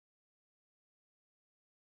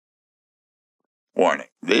Warning,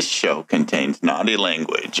 this show contains naughty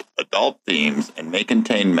language, adult themes, and may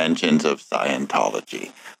contain mentions of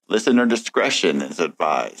Scientology. Listener discretion is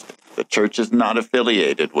advised. The church is not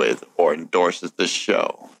affiliated with or endorses this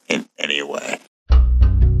show in any way.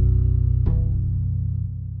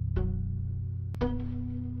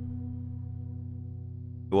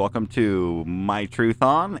 Welcome to My Truth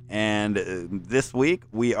On, and this week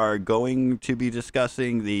we are going to be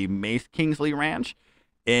discussing the Mace Kingsley Ranch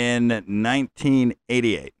in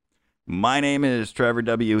 1988. My name is Trevor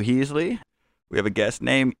W. Heasley. We have a guest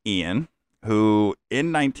named Ian, who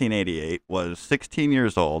in 1988 was 16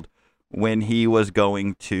 years old when he was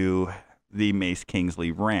going to the Mace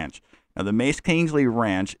Kingsley Ranch. Now, the Mace Kingsley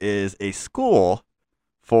Ranch is a school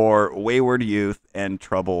for wayward youth and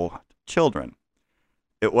troubled children.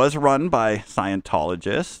 It was run by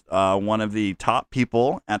Scientologists. One of the top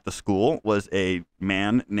people at the school was a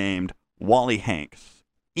man named Wally Hanks.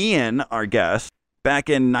 Ian, our guest, back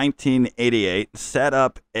in 1988, set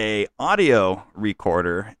up an audio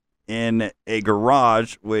recorder in a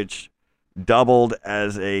garage which doubled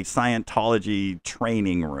as a Scientology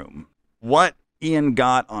training room. What Ian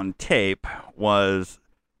got on tape was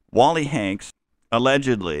Wally Hanks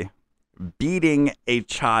allegedly beating a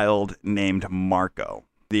child named Marco.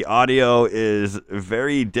 The audio is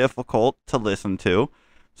very difficult to listen to.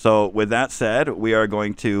 So with that said, we are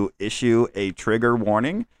going to issue a trigger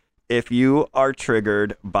warning. If you are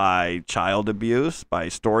triggered by child abuse, by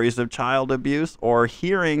stories of child abuse, or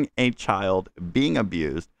hearing a child being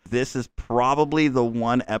abused, this is probably the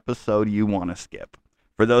one episode you want to skip.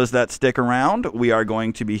 For those that stick around, we are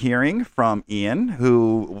going to be hearing from Ian,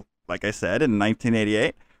 who, like I said, in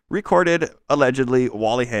 1988, recorded, allegedly,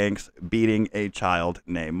 Wally Hanks beating a child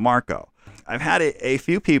named Marco. I've had a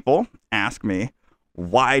few people ask me,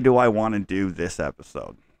 why do I want to do this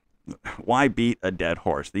episode? Why beat a dead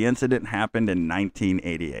horse? The incident happened in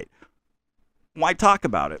 1988. Why talk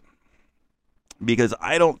about it? Because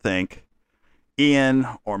I don't think Ian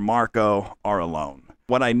or Marco are alone.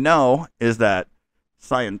 What I know is that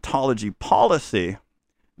Scientology policy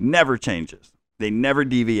never changes. They never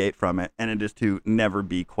deviate from it, and it is to never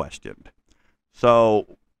be questioned.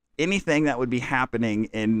 So anything that would be happening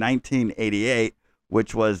in 1988,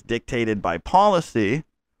 which was dictated by policy,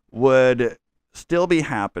 would still be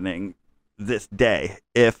happening this day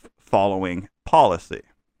if following policy.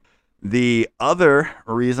 The other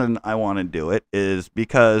reason I want to do it is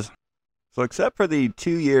because, so except for the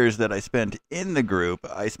 2 years that I spent in the group,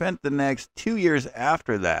 I spent the next 2 years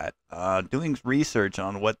after that doing research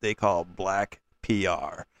on what they call black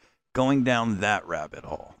PR, going down that rabbit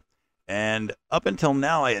hole. And up until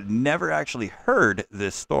now, I had never actually heard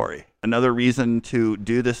this story. Another reason to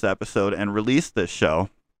do this episode and release this show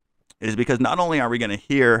is because not only are we going to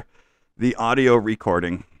hear the audio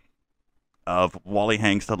recording of Wally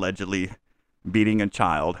Hanks allegedly beating a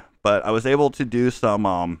child, but I was able to do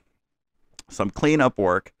some cleanup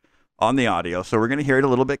work on the audio, so we're going to hear it a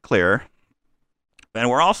little bit clearer. And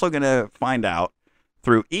we're also going to find out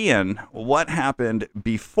through Ian what happened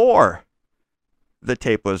before the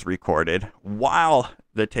tape was recorded, while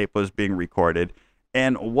the tape was being recorded,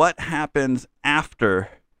 and what happens after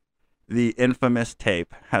the infamous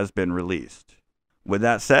tape has been released. With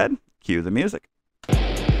that said, cue the music.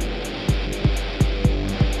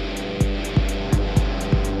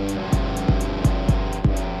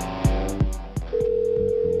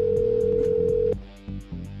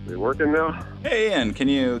 Is it working now? Hey Ian, can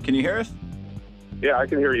you hear us? Yeah, I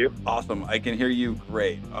can hear you. Awesome, I can hear you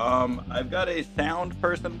great. I've got a sound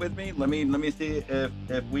person with me. Let me see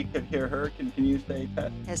if we could hear her. Can you say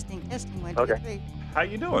test? Testing, 1, Okay. 2, 3. How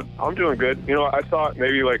you doing? I'm doing good. You know, I thought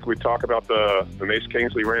maybe like we'd talk about the Mace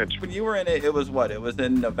Kingsley Ranch. When you were in it, it was what? It was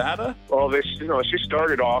in Nevada? Well, she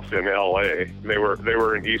started off in L.A. They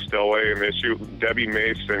were in East L.A. and Debbie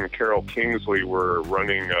Mace and Carol Kingsley were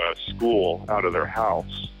running a school out of their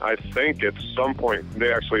house. I think at some point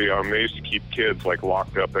they actually used to keep kids like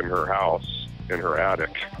locked up in her house, in her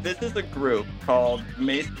attic. This is a group called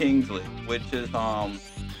Mace Kingsley, which is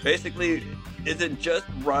basically, is it just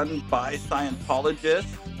run by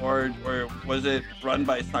Scientologists, or was it run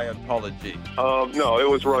by Scientology? No, it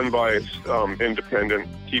was run by independent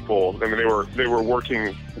people. I mean, they were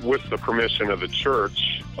working with the permission of the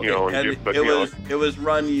church. Okay, You know, it was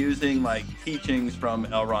run using like teachings from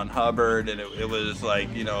L. Ron Hubbard, and it was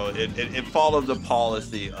like, you know, it followed the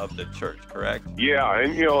policy of the church, correct? Yeah,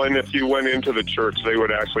 and you know, and if you went into the church, they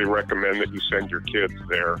would actually recommend that you send your kids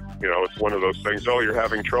there. You know, it's one of those things. Oh, you're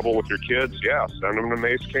having trouble with your kids? Yeah, send them to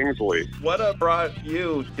Mace Kingsley. What brought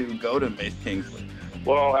you to go to Mace Kingsley?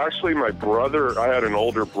 Well, actually, my brother, I had an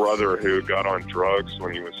older brother who got on drugs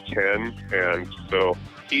when he was 10, and so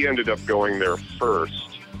he ended up going there first.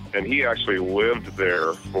 And he actually lived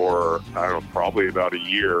there for, I don't know, probably about a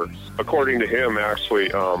year. According to him, actually,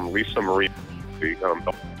 Lisa Marie,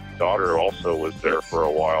 the daughter, also was there for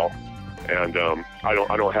a while. And I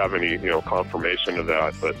don't have any, confirmation of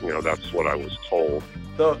that, but that's what I was told.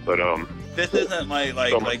 So But this isn't like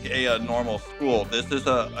a normal school. This is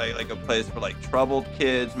like a place for like troubled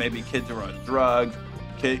kids, maybe kids who are on drugs,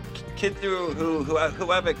 kids who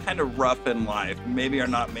have it kind of rough in life, maybe are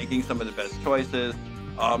not making some of the best choices.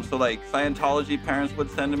 So like Scientology parents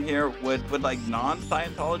would send them here. Would like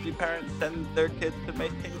non-Scientology parents send their kids to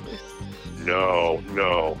Mace Kingsley?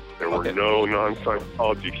 no, there were Okay. no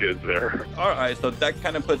non-Scientology kids there. All right, so that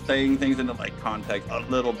kind of puts things into like context a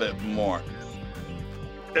little bit more.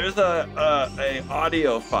 There's a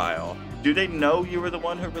audio file. Do they know you were the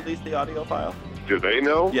one who released the audio file? Do they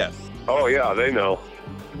know? Yes. Oh, yeah, they know.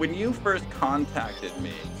 When you first contacted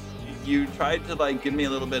me, you tried to like give me a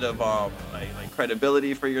little bit of like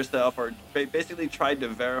credibility for yourself, or basically tried to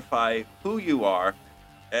verify who you are.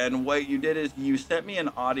 And what you did is you sent me an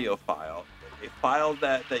audio file, a file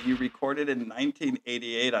that you recorded in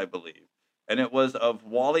 1988, I believe, and it was of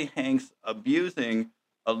Wally Hanks abusing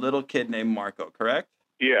a little kid named Marco. Correct?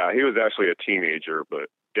 Yeah, he was actually a teenager, but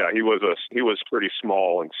yeah, he was pretty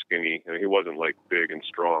small and skinny, and he wasn't like big and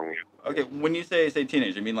strong. Okay. When you say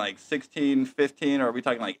teenager, you mean like 16, 15, or are we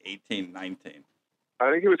talking like 18, 19? I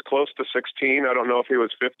think he was close to 16. I don't know if he was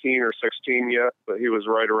 15 or 16 yet, but he was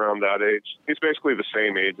right around that age. He's basically the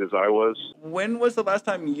same age as I was. When was the last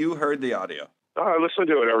time you heard the audio? I listen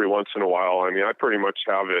to it every once in a while. I mean, I pretty much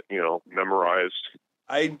have it, memorized.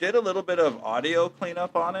 I did a little bit of audio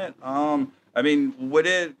cleanup on it. I mean, would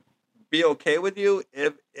it be okay with you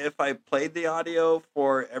if I played the audio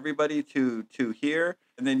for everybody to hear,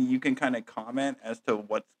 and then you can kind of comment as to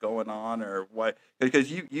what's going on or what?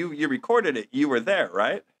 Because you recorded it, you were there,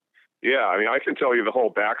 right? Yeah, I mean, I can tell you the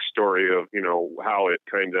whole backstory of, how it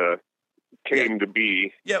kind of came to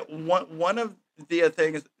be. Yeah, one of the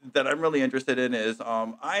things that I'm really interested in is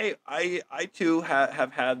I too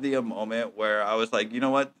have had the moment where I was like, you know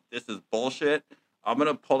what, this is bullshit. I'm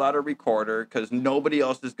gonna pull out a recorder because nobody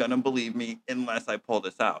else is gonna believe me unless I pull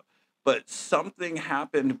this out. But something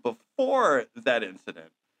happened before that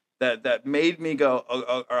incident that made me go,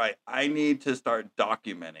 oh, all right, I need to start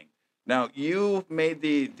documenting. Now you made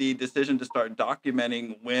the decision to start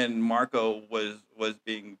documenting when Marco was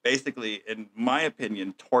being basically, in my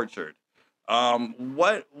opinion, tortured.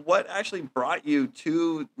 What actually brought you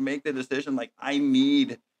to make the decision? Like, I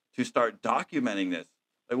need to start documenting this.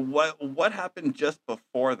 Like, what happened just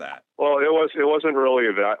before that? Well, it wasn't really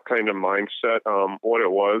that kind of mindset. What it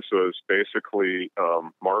was basically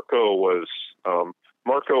Marco was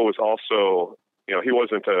also, he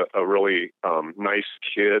wasn't a really nice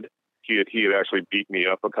kid. He had actually beat me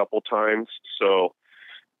up a couple times. So,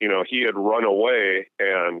 he had run away,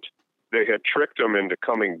 and they had tricked him into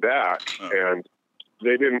coming back. And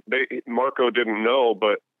Marco didn't know,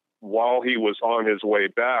 but while he was on his way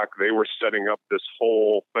back, they were setting up this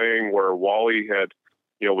whole thing where Wally had,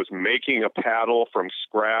 was making a paddle from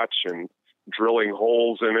scratch and drilling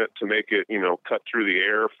holes in it to make it, cut through the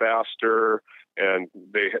air faster. And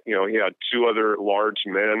he had two other large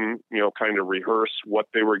men, kind of rehearse what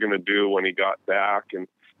they were going to do when he got back. And,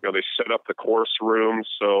 they set up the course room.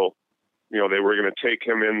 So, they were going to take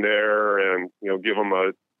him in there and, give him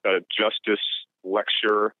a justice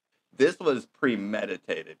lecture. This was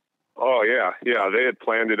premeditated. Oh, yeah. They had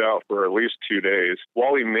planned it out for at least 2 days.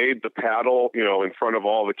 Wally made the paddle, in front of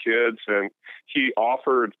all the kids, and he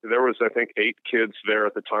offered, there was, I think, 8 kids there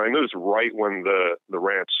at the time. It was right when the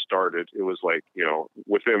ranch started. It was like,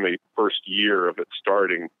 within the first year of it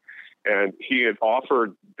starting. And he had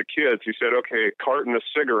offered the kids, he said, okay, a carton of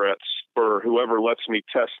cigarettes for whoever lets me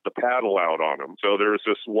test the paddle out on them. So there was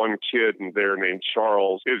this one kid in there named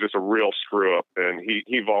Charles. He was just a real screw up, and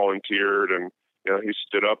he volunteered, and he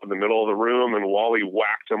stood up in the middle of the room, and Wally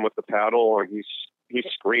whacked him with the paddle, and he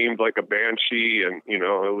screamed like a banshee, and it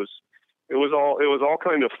was all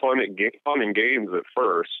kind of fun and games at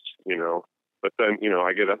first, but then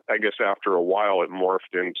I guess after a while it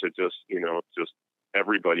morphed into just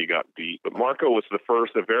everybody got beat. But Marco was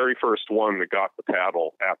the very first one that got the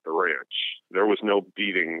paddle at the ranch. There was no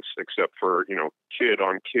beatings except for, kid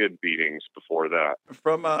on kid beatings before that.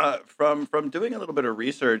 From doing a little bit of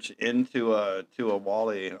research into a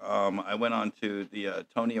Wally, I went on to the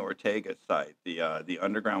Tony Ortega site, the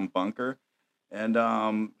underground bunker, and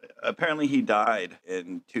apparently he died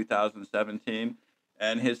in 2017.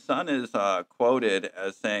 And his son is quoted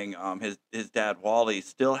as saying his dad Wally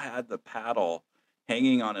still had the paddle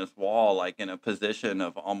hanging on his wall, like in a position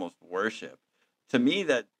of almost worship. To me,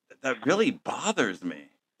 that really bothers me.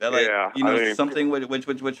 That like Yeah, you I know mean, something which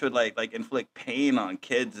would like inflict pain on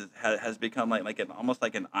kids has become like an almost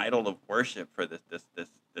like an idol of worship for this.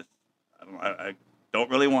 I don't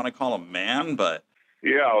really want to call him man, but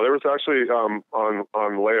yeah, there was actually on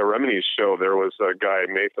Leah Remini's show, there was a guy,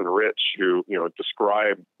 Nathan Rich, who,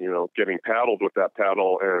 described, getting paddled with that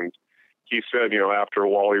paddle. And he said, after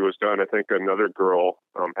Wally was done, I think another girl,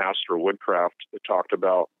 Astra Woodcraft, talked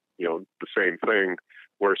about, the same thing,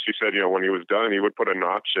 where she said, when he was done, he would put a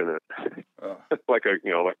notch in it, like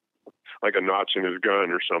like a notch in his gun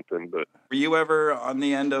or something. But were you ever on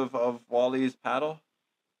the end of Wally's paddle?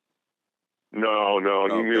 no, he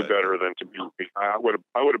Oh, knew good. better than to be. I would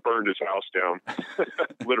have burned his house down,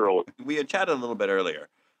 literally. We had chatted a little bit earlier.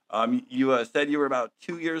 You said you were about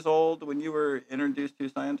 2 years old when you were introduced to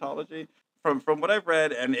Scientology. From what I've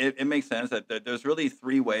read, and it makes sense that there's really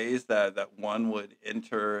three ways that one would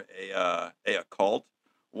enter a cult.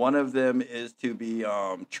 One of them is to be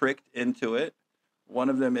tricked into it. One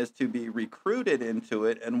of them is to be recruited into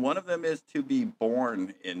it, and one of them is to be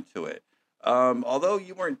born into it. Although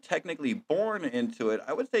you weren't technically born into it,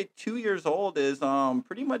 I would say 2 years old is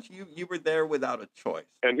pretty much you were there without a choice.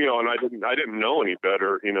 And and I didn't know any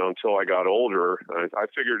better, until I got older. I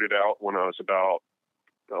figured it out when I was about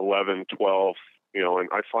 11, 12, and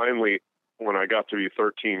I finally, when I got to be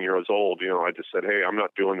 13 years old, I just said, hey, I'm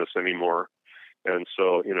not doing this anymore. And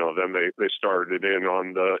so, then they started in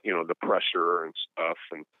on the, the pressure and stuff.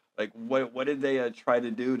 And Like what did they try to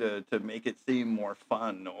do to make it seem more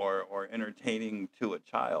fun or entertaining to a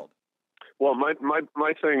child? well, my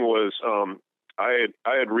thing was, I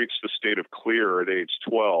had reached the state of clear at age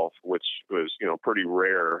 12, which was, pretty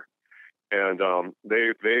rare. And they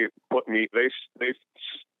put me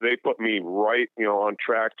they put me right, on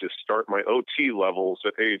track to start my OT levels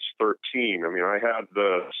at age 13. I mean, I had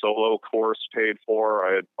the solo course paid for.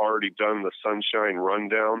 I had already done the Sunshine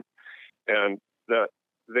Rundown, and that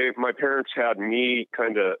my parents had me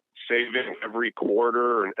kind of saving every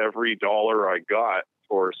quarter and every dollar I got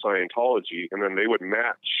for Scientology, and then they would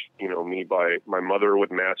match, me by my mother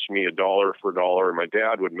would match me a dollar for a dollar, and my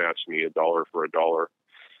dad would match me a dollar for a dollar.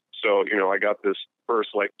 So, I got this first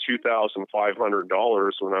like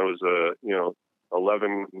 $2,500 when I was a,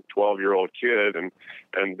 11, 12-year-old kid, and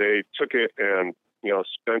they took it and,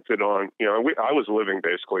 spent it on, I was living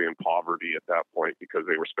basically in poverty at that point because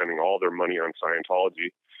they were spending all their money on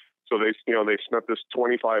Scientology. So they spent this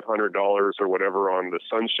 $2,500 or whatever on the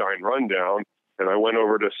Sunshine Rundown, and I went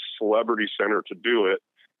over to Celebrity Center to do it,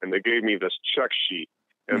 and they gave me this check sheet.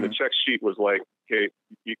 And the check sheet was like, okay,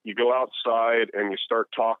 you go outside and you start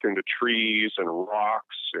talking to trees and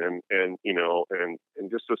rocks and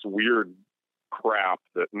just this weird crap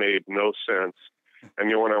that made no sense. And,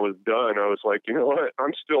 when I was done, I was like, you know what,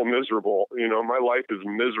 I'm still miserable. My life is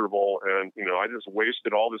miserable. And, I just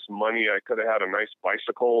wasted all this money. I could have had a nice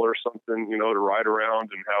bicycle or something, to ride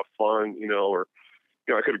around and have fun, or,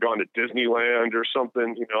 I could have gone to Disneyland or something,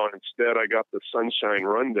 and instead I got the Sunshine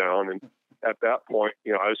Rundown. And at that point,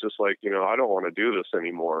 I was just like, I don't want to do this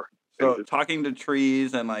anymore. So talking to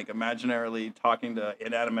trees and like imaginarily talking to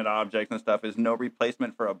inanimate objects and stuff is no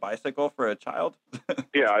replacement for a bicycle for a child.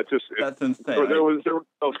 Yeah, That's insane. There was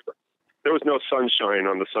no sunshine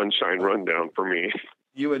on the Sunshine Rundown for me.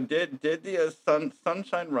 You did the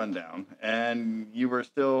Sunshine Rundown, and you were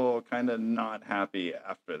still kind of not happy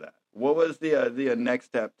after that. What was the next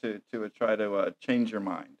step to try to change your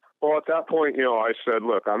mind? Well, at that point, I said,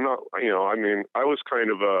 look, I'm not, I was kind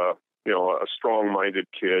of a strong-minded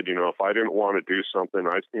kid. If I didn't want to do something,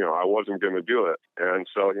 I wasn't going to do it. And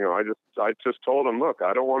so, I just told him, look,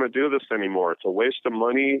 I don't want to do this anymore. It's a waste of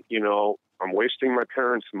money. I'm wasting my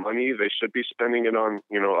parents' money. They should be spending it on,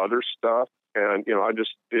 other stuff. And, it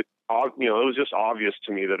was just obvious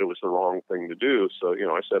to me that it was the wrong thing to do. So,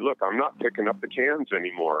 I said, look, I'm not picking up the cans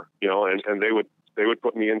anymore, and they would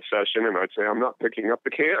put me in session and I'd say, I'm not picking up the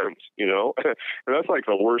cans, and that's like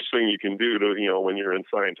the worst thing you can do to, when you're in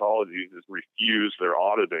Scientology is refuse their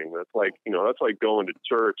auditing. That's like, that's like going to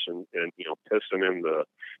church and pissing in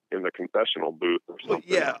the confessional booth or something.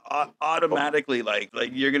 Yeah, automatically, like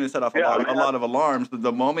you're going to set off a lot of alarms.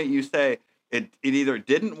 The moment you say it either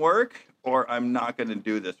didn't work or I'm not going to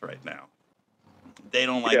do this right now. They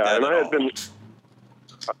don't like that and at all.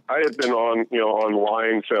 I had been on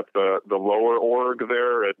lines at the lower org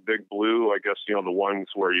there at Big Blue, I guess, the ones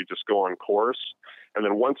where you just go on course. And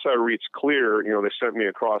then once I reached clear, they sent me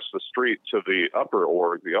across the street to the upper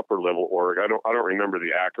org, the upper level org. I don't remember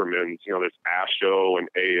the acronyms. There's ASHO and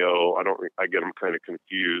AO. I get them kind of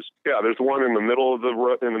confused. Yeah, there's one in the middle of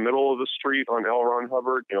the street on L. Ron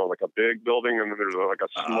Hubbard. Like a big building, and then there's like a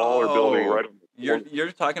smaller building right.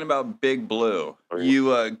 You're talking about Big Blue.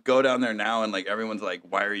 You go down there now, and like everyone's like,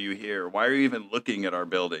 "Why are you here? Why are you even looking at our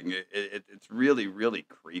building?" It's really, really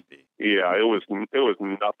creepy. Yeah, it was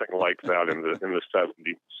nothing like that in the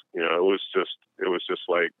 70s. It was just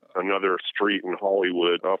like another street in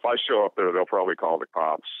Hollywood. If I show up there, they'll probably call the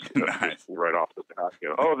cops. Nice. Right off the bat.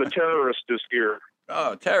 Oh, the terrorist is here.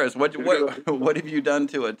 Oh, terrorists! What what have you done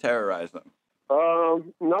to terrorize them?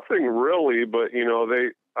 Nothing really, but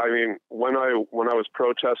when I was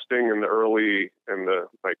protesting in the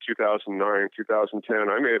 2009, 2010,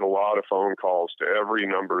 I made a lot of phone calls to every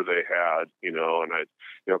number they had, and I'd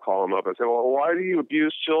call them up and say, well, why do you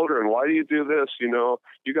abuse children? Why do you do this? You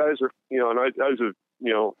guys are, and I just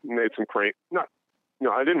made some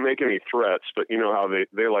I didn't make any threats, but how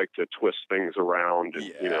they like to twist things around,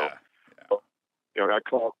 and,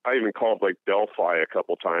 I even called like Delphi a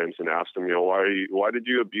couple times and asked them, why did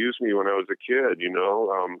you abuse me when I was a kid?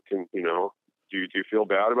 Do you feel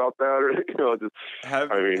bad about that? Or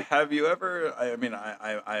have you ever?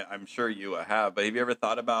 I'm sure you have, but have you ever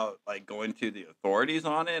thought about like going to the authorities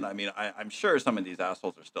on it? I'm sure some of these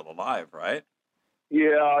assholes are still alive, right?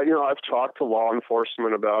 Yeah, I've talked to law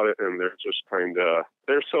enforcement about it, and they're just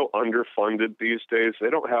they're so underfunded these days. They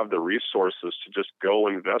don't have the resources to just go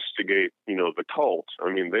investigate, the cult.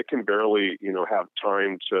 They can barely, have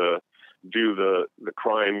time to do the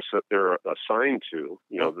crimes that they're assigned to,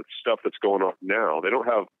 the stuff that's going on now. They don't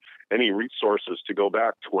have any resources to go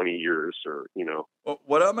back 20 years or. Well,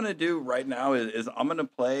 what I'm going to do right now is I'm going to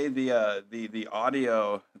play the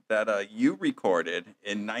audio that you recorded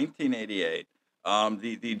in 1988.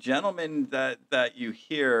 The gentleman that you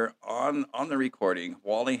hear on the recording,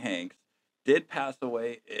 Wally Hanks, did pass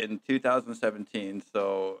away in 2017.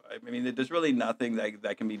 So there's really nothing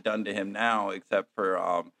that can be done to him now except for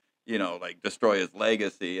like destroy his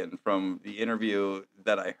legacy. And from the interview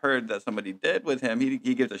that I heard that somebody did with him, he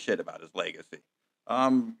gives a shit about his legacy.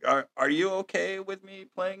 Are you okay with me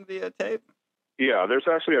playing the tape? Yeah, there's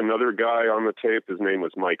actually another guy on the tape. His name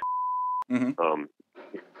was Mike. Mm-hmm.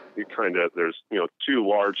 There's two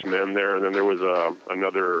large men there, and then there was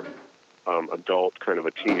another adult, kind of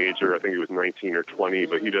a teenager. I think he was 19 or 20,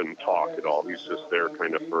 but he didn't talk at all. He's just there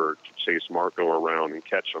kind of to chase Marco around and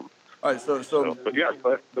catch him. All right, so but yeah,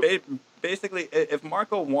 basically, if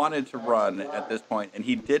Marco wanted to run at this point and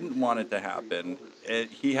he didn't want it to happen,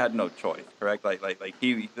 he had no choice, correct? Like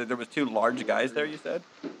there was two large guys there, you said?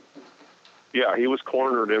 Yeah, he was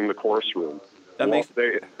cornered in the course room. They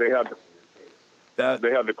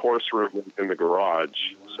had the course room in the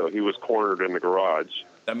garage, so he was cornered in the garage.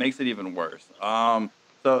 That makes it even worse.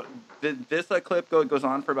 So this clip goes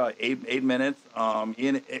on for about 8 minutes.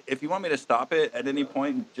 Ian, if you want me to stop it at any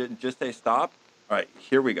point, just say stop. All right,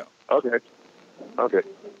 here we go. Okay.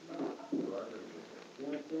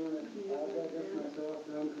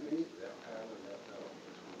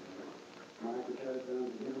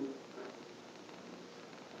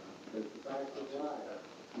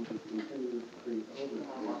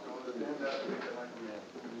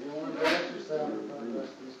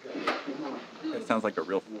 It sounds like a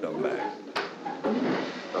real scumbag.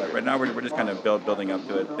 Right now, we're just kind of building up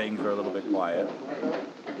to it. Things are a little bit quiet.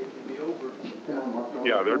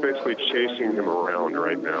 Yeah, they're basically chasing him around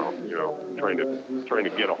right now. Trying to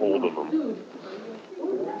get a hold of him.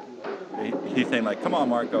 He's saying like, "Come on,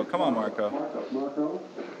 Marco! Come on, Marco!"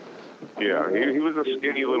 Yeah, he was a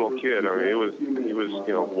skinny little kid. He was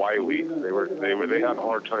wily. They had a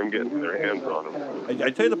hard time getting their hands on him. I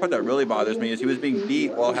tell you, the part that really bothers me is he was being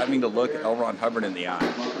beat while having to look L. Ron Hubbard in the eye.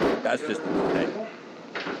 That's just insane.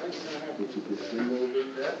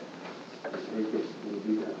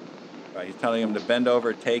 Right, he's telling him to bend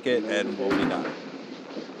over, take it, and we'll be done.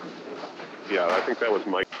 Yeah, I think that was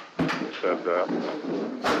Mike who said that.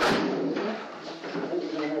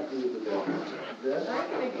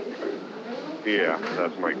 Yeah,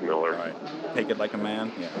 that's Mike Miller. All right. Take it like a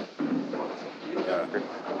man? Yeah.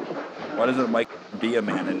 Why doesn't Mike be a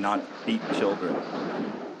man and not beat children?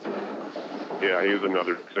 Yeah, he was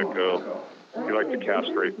another sicko. He liked to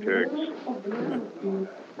castrate pigs.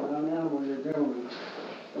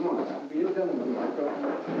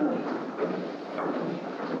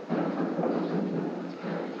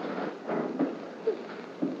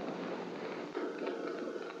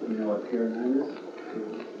 You know what Karen is?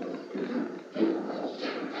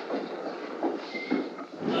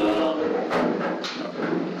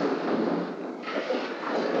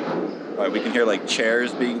 Right, we can hear like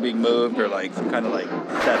chairs being moved or like some kind of like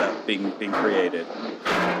setup being created.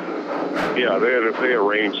 Yeah, they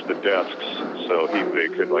arranged the desks so they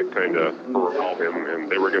could like kind of corral him, and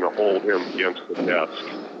they were going to hold him against the desk.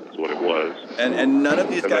 Is what it was. And none of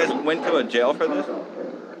these guys went to a jail for this?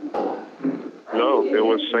 No, it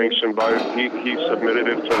was sanctioned by, he submitted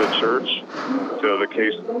it to the church, to the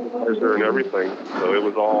case officer and everything. So it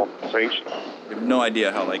was all sanctioned. I have no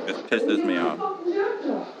idea how like this pisses me off.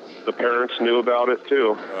 The parents knew about it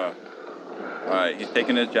too. All right, he's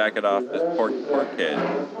taking his jacket off. This poor kid.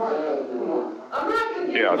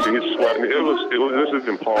 Yeah, so he's sweating. This is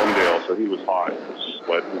in Palmdale, so he was hot. He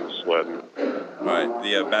was sweating. All right,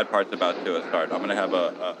 the bad part's about to start. I'm gonna have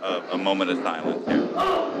a moment of silence here.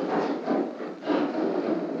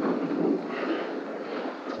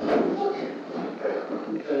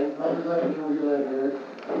 Okay, I'll just let you know your leg here.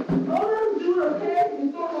 I'll let him do it, okay?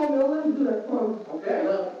 He's not home, I'll let him do that for me. Okay,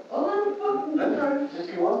 look. I'll let him fucking do it. If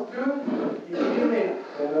he wants to, you can give me.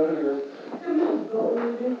 Stand over here.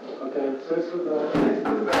 Okay, 6 foot down. 6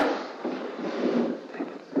 foot back.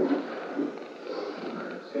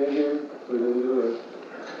 Stand here. We're going to do this.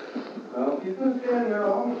 No, he's going to stand there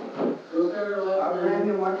all. Go stand there left. I'm ready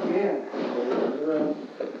to watch him in.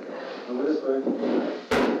 Over this way.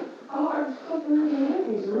 Oh, I'm fucking in the head.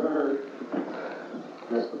 It's going to hurt.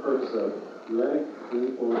 That's the purpose of it. You ready?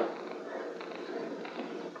 Lean forward.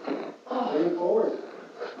 Lean forward.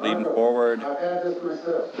 Leaning forward. I've had this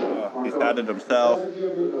myself. He's had it himself. Look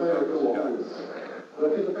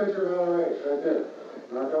at the picture of LRH right there.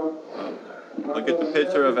 Marco? Look at the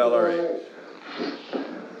picture of LRH.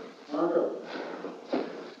 Marco.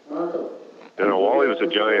 You know, Wally was a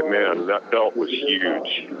giant man. That belt was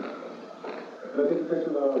huge. Look at the picture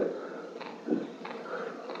of LRH.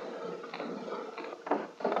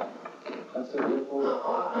 That's it. Look forward.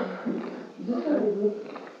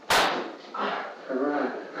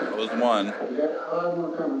 Around. That was one. We got 5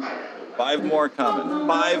 more coming. 5 more coming.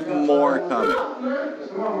 5 more coming.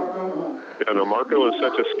 Come on, Marco. Yeah, no, Marco was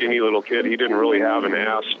such a skinny little kid. He didn't really have an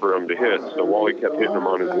ass for him to hit, so Wally kept hitting him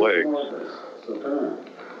on his legs. So turn around.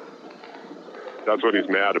 That's what he's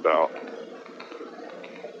mad about.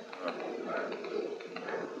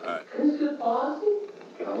 Mr. Bossy?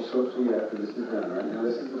 I'll show it to you after this is done, right? Now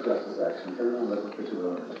this is the justice action. Turn around, let the picture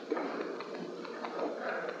of LRH.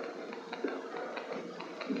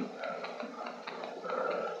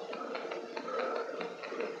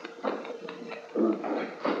 Come on.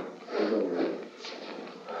 Let's over it.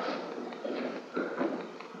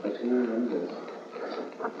 Let your hand run this.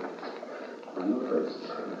 On the first.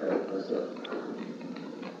 Okay, let's go.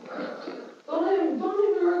 Don't let him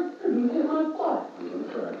hurt me. Hit my butt. I'm gonna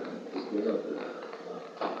try it. Just get up there.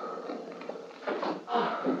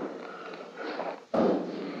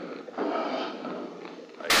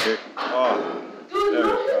 Right here. Oh, Dude, there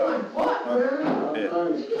don't we hit go. my butt, man. Yeah.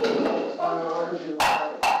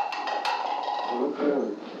 Look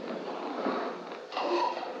forward.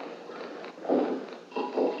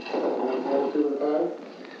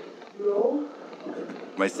 No.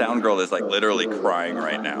 My sound girl is like literally crying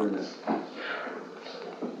right now.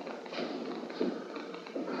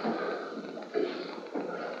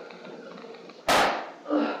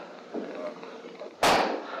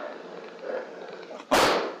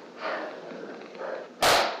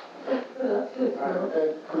 Okay,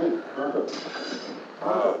 come in, Marco.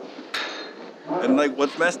 And like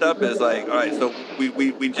what's messed up is like, all right, so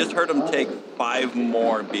we just heard him take 5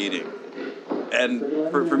 more beatings. And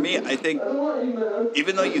for me, I think I don't want you, man.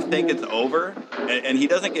 even though you think it's over and he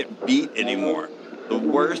doesn't get beat anymore, the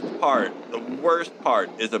worst part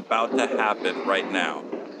is about to happen right now.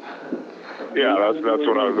 Yeah, that's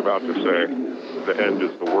what I was about to say. The end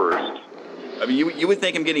is the worst. I mean, you would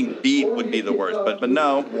think him getting beat would be the worst, but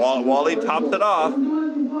no, Wally tops it off.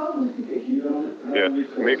 Yeah,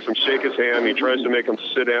 makes him shake his hand. He tries to make him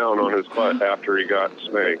sit down on his butt after he got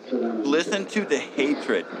spanked. Listen to the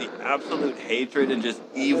hatred, the absolute hatred and just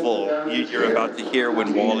evil you're about to hear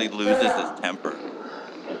when Wally loses his temper.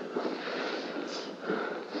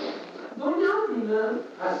 Don't yell at me, man.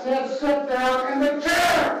 I said sit down in the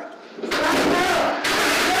chair! Sit down! Sit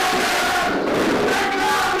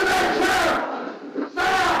down in the chair! Sit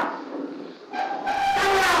down!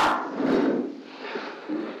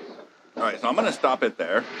 All right, so I'm going to stop it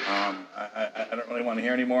there. I don't really want to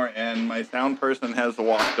hear anymore, and my sound person has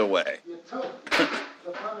walked away.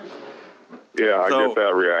 Yeah, I So- get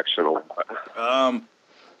that reaction a lot.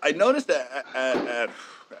 I noticed that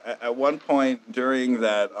at one point during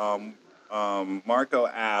that, Marco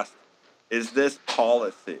asked, "Is this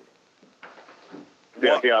policy?"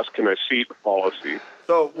 Yeah, he asked, "Can I seat policy?"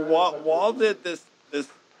 So Wall did this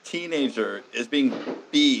teenager is being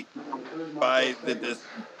beat by this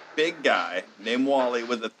big guy named Wally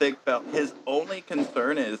with a thick belt. His only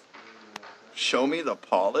concern is, show me the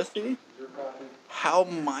policy? How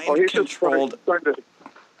mind-controlled...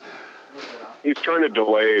 He's trying to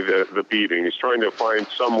delay the beating. He's trying to find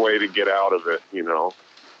some way to get out of it, you know.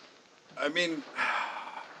 I mean,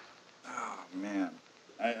 oh man,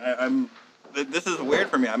 I'm. This is weird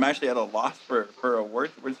for me. I'm actually at a loss for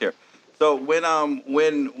words here. So when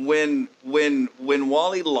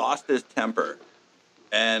Wally lost his temper,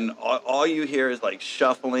 and all you hear is like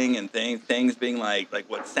shuffling and things being like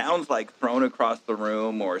what sounds like thrown across the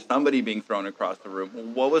room or somebody being thrown across the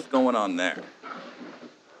room. What was going on there?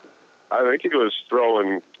 I think he was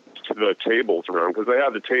throwing the tables around because they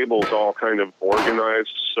had the tables all kind of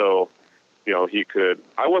organized, so you know he could.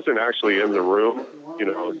 I wasn't actually in the room. You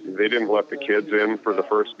know, they didn't let the kids in for the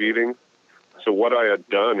first meeting. So what I had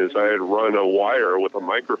done is I had run a wire with a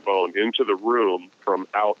microphone into the room from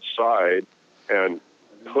outside and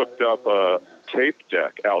hooked up a tape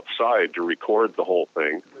deck outside to record the whole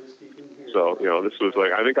thing. So, you know, this was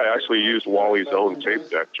like, I think I actually used Wally's own tape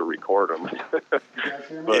deck to record him.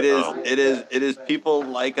 But, it is people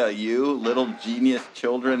like you, little genius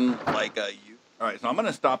children like you. All right, so I'm going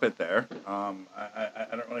to stop it there. I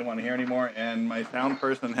don't really want to hear anymore, and my sound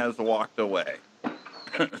person has walked away.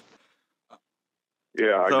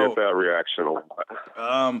 Yeah, I get that reaction a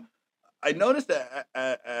lot. I noticed that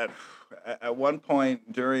at one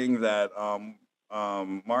point during that,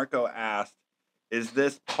 Marco asked, "Is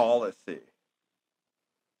this policy?"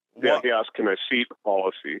 Yeah, he asked, "Can I see the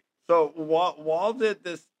policy?" So while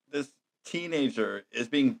this teenager is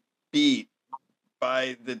being beat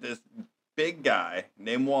by this big guy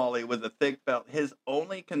named Wally with a thick belt, his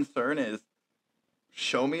only concern is,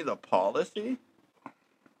 show me the policy?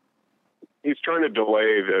 He's trying to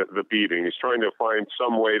delay the beating. He's trying to find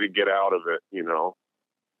some way to get out of it, you know.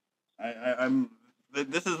 I'm.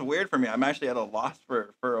 This is weird for me. I'm actually at a loss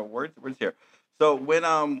for words here. So when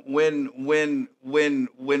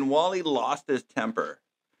Wally lost his temper,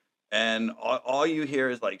 and all you hear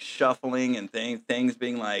is like shuffling and things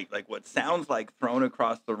being like what sounds like thrown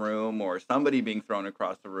across the room or somebody being thrown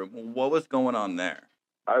across the room. What was going on there?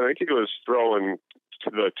 I think he was throwing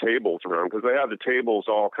the tables around because they had the tables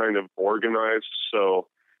all kind of organized, so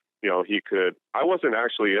you know he could. I wasn't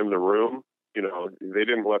actually in the room. You know, they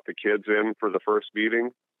didn't let the kids in for the first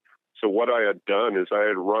meeting. So what I had done is I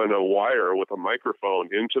had run a wire with a microphone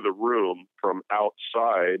into the room from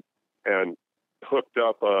outside and hooked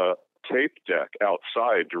up a tape deck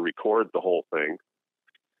outside to record the whole thing.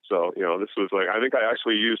 So, you know, this was like, I think I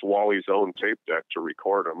actually used Wally's own tape deck to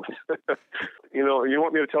record him. You know, you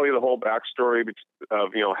want me to tell you the whole backstory of,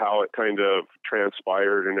 you know, how it kind of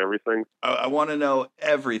transpired and everything? I want to know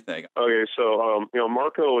everything. Okay, so, you know,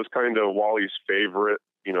 Marco was kind of Wally's favorite.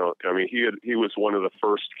 You know, I mean, he was one of the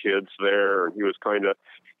first kids there, and he was kind of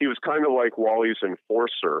like Wally's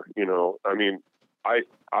enforcer. You know, I mean,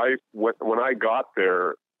 when I got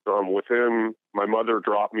there, within my mother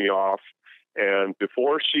dropped me off, and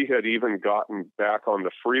before she had even gotten back on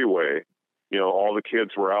the freeway, you know, all the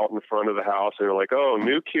kids were out in front of the house, and they're like, "Oh,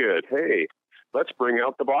 new kid, hey, let's bring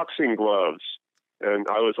out the boxing gloves." And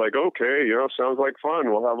I was like, okay, you know, sounds like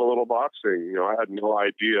fun. We'll have a little boxing. You know, I had no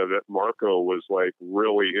idea that Marco was like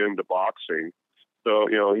really into boxing. So,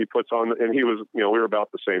 you know, he puts on, and he was, you know, we were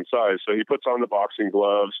about the same size. So he puts on the boxing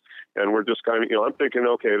gloves, and we're just kind of, you know, I'm thinking,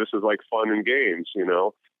 okay, this is like fun and games, you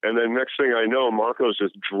know. And then next thing I know, Marco's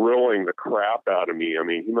just drilling the crap out of me. I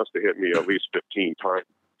mean, he must have hit me at least 15 times,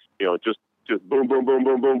 you know, just boom, boom, boom,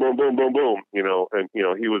 boom, boom, boom, boom, boom, boom, you know, and, you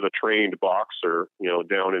know, he was a trained boxer, you know,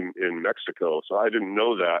 down in Mexico. So I didn't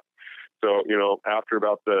know that. So, you know, after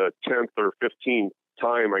about the 10th or 15th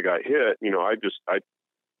time I got hit, you know, I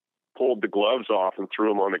pulled the gloves off and threw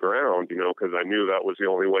them on the ground, you know, because I knew that was the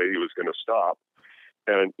only way he was going to stop.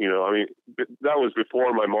 And, you know, I mean, that was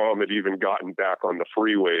before my mom had even gotten back on the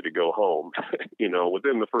freeway to go home, you know,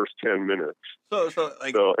 within the first 10 minutes.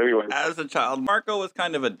 So anyway, as a child, Marco was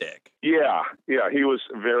kind of a dick. Yeah, he was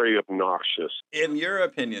very obnoxious. In your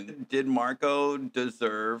opinion, did Marco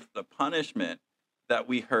deserve the punishment that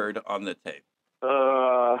we heard on the tape?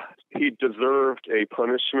 He deserved a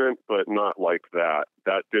punishment, but not like that.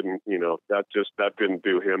 That didn't, you know, that didn't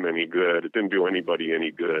do him any good. It didn't do anybody any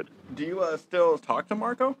good. Do you still talk to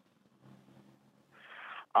Marco?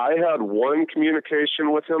 I had one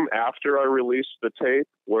communication with him after I released the tape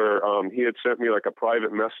where he had sent me like a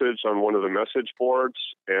private message on one of the message boards.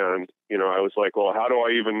 And, I was like, well, how do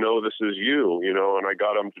I even know this is you? And I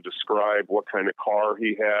got him to describe what kind of car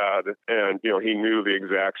he had. And, he knew the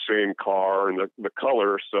exact same car and the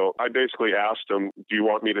color. So I basically asked him, do you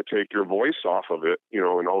want me to take your voice off of it?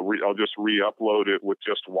 And I'll just re-upload it with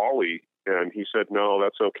just Wally. And he said, no,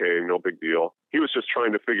 that's okay. No big deal. He was just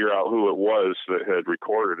trying to figure out who it was that had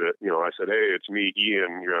recorded it. I said, hey, it's me,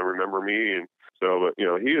 Ian. Remember me? And so,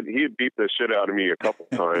 he had beat the shit out of me a couple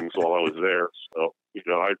times while I was there. So,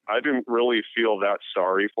 I didn't really feel that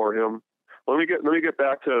sorry for him. Let me get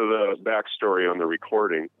back to the backstory on the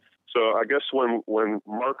recording. So I guess when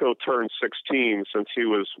Marco turned 16, since he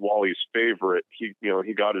was Wally's favorite, he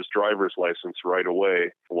got his driver's license right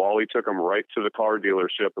away. Wally took him right to the car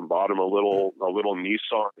dealership and bought him a little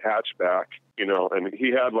Nissan hatchback, and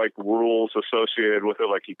he had like rules associated with it,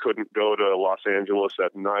 like he couldn't go to Los Angeles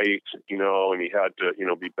at night, and he had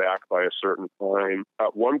to, be back by a certain time.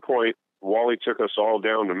 At one point, Wally took us all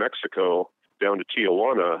down to Mexico, down to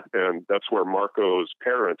Tijuana, and that's where Marco's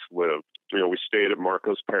parents lived. We stayed at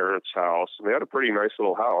Marco's parents' house, and they had a pretty nice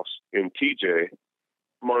little house in TJ.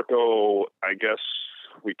 Marco, I guess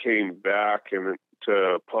we came back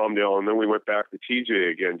to Palmdale, and then we went back to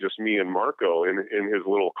TJ again, just me and Marco in his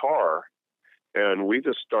little car. And we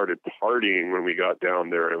just started partying when we got down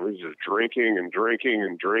there, and we were just drinking and drinking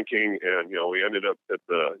and drinking. And, we ended up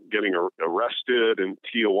getting arrested in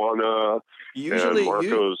Tijuana.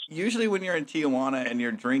 Usually when you're in Tijuana and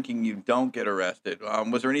you're drinking, you don't get arrested.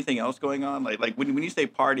 Was there anything else going on? Like when you say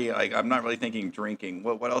party, like I'm not really thinking drinking.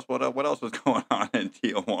 What else was going on in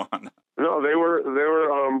Tijuana? No, they were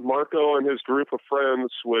Marco and his group of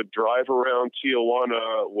friends would drive around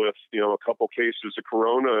Tijuana with, a couple cases of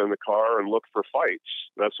Corona in the car and look for fights.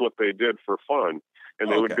 That's what they did for fun.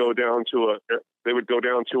 And they would go down to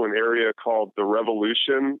an area called the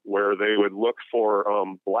Revolution, where they would look for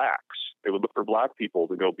blacks. They would look for black people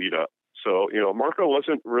to go beat up. So, Marco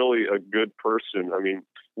wasn't really a good person. I mean,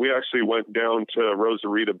 we actually went down to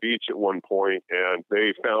Rosarita Beach at one point, and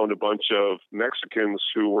they found a bunch of Mexicans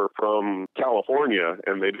who were from California,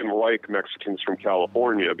 and they didn't like Mexicans from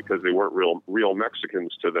California because they weren't real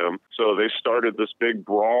Mexicans to them. So they started this big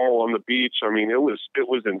brawl on the beach. I mean, it was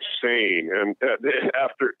insane. And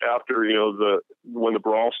after when the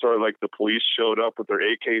brawl started, like the police showed up with their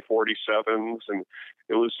AK-47s, and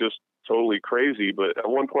it was just totally crazy. But at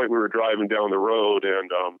one point we were driving down the road, and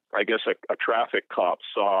I guess a traffic cop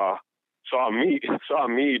saw me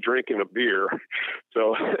drinking a beer.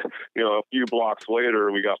 So, a few blocks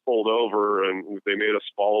later we got pulled over, and they made us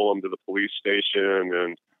follow them to the police station.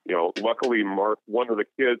 And, luckily Mark, one of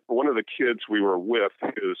the kids we were with,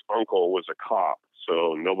 his uncle was a cop.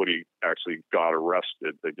 So nobody actually got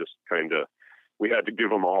arrested. They just we had to give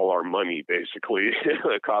them all our money, basically.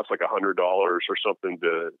 It cost like $100 or something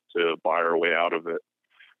to buy our way out of it.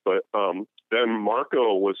 But then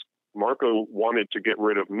Marco wanted to get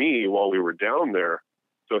rid of me while we were down there.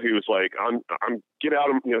 So he was like, I'm get out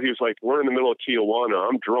of, he was like, we're in the middle of Tijuana.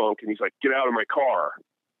 I'm drunk. And he's like, get out of my car.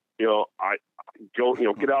 I go,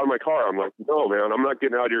 get out of my car. I'm like, no, man, I'm not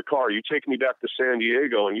getting out of your car. You take me back to San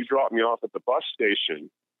Diego and you drop me off at the bus station,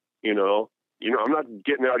 I'm not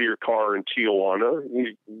getting out of your car in Tijuana.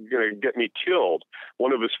 You're going to get me killed.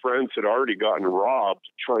 One of his friends had already gotten robbed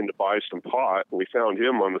trying to buy some pot. And we found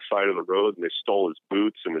him on the side of the road, and they stole his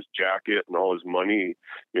boots and his jacket and all his money,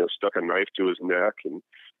 stuck a knife to his neck. And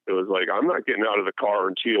it was like, I'm not getting out of the car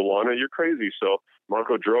in Tijuana. You're crazy. So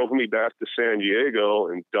Marco drove me back to San Diego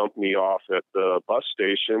and dumped me off at the bus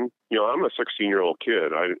station. I'm a 16-year-old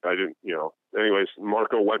kid. I didn't, anyways,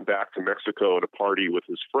 Marco went back to Mexico to party with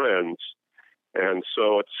his friends. And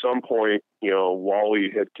so at some point, Wally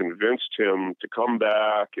had convinced him to come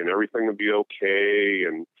back and everything would be okay.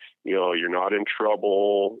 And, you're not in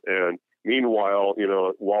trouble. And meanwhile,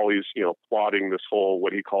 Wally's, plotting this whole,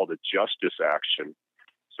 what he called a justice action.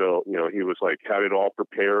 So, he was like, had it all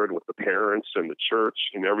prepared with the parents and the church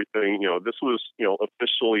and everything. This was,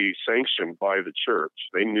 officially sanctioned by the church.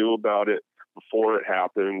 They knew about it before it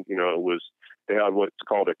happened. They had what's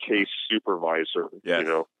called a case supervisor, Yes.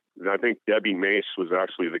 I think Debbie Mace was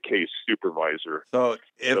actually the case supervisor. So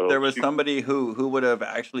there was somebody who would have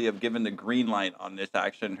actually have given the green light on this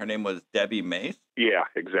action, her name was Debbie Mace? Yeah,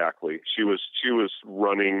 exactly. She was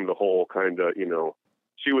running the whole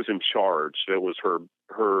she was in charge. It was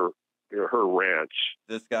her her ranch.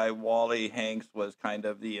 This guy, Wally Hanks, was kind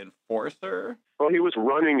of the enforcer. Well, he was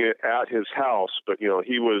running it at his house, but,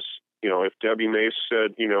 he was, if Debbie Mace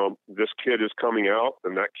said, this kid is coming out,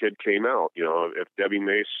 then that kid came out. If Debbie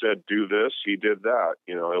Mace said, do this, he did that.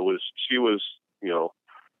 She was,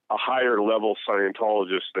 a higher level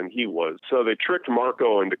Scientologist than he was. So they tricked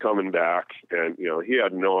Marco into coming back, and, he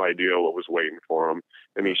had no idea what was waiting for him.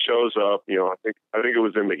 And he shows up, I think it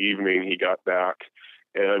was in the evening he got back,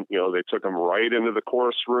 and, they took him right into the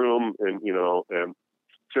chorus room, and, and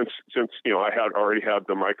since I had already had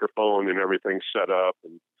the microphone and everything set up,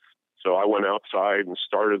 and so I went outside and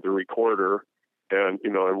started the recorder, and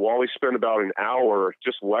and Wally spent about an hour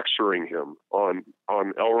just lecturing him on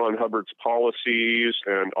L. Ron Hubbard's policies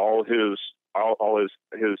and all his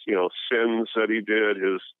sins that he did,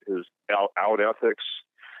 his out ethics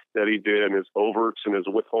that he did, and his overts and his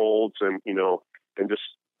withholds, and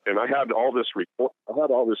I had all this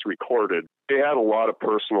recorded. They had a lot of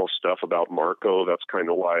personal stuff about Marco. That's kind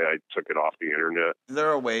of why I took it off the internet. There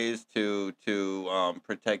are ways to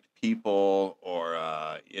protect people or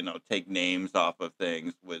take names off of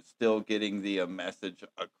things with still getting the message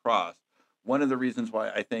across. One of the reasons why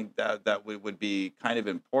I think that would be kind of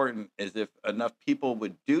important is if enough people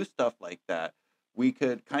would do stuff like that, we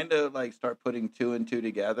could kind of like start putting two and two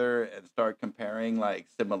together and start comparing like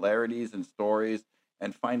similarities and stories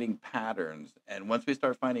and finding patterns. And once we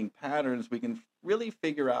start finding patterns, we can really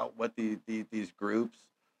figure out what these groups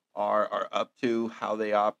are up to, how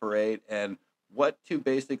they operate, and what to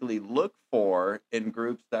basically look for in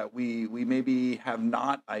groups that we maybe have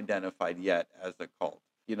not identified yet as a cult.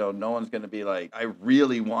 No one's going to be like, I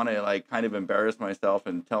really want to like kind of embarrass myself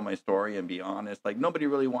and tell my story and be honest. Like nobody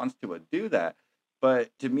really wants to do that.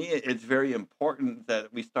 But to me, it's very important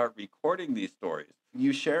that we start recording these stories.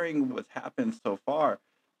 You sharing what's happened so far,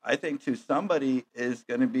 I think to somebody is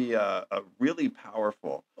going to be a really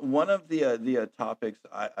powerful. One of the topics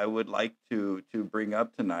I would like to bring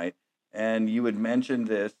up tonight, and you had mentioned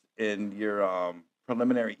this in your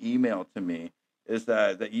preliminary email to me, is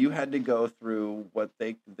that you had to go through what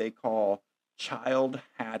they call child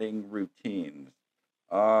hatting routines.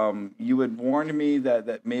 You had warned me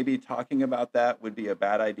that maybe talking about that would be a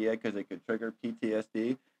bad idea because it could trigger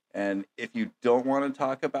PTSD. And if you don't want to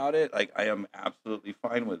talk about it, like I am absolutely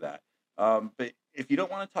fine with that. But if you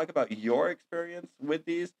don't want to talk about your experience with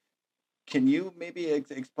these, can you maybe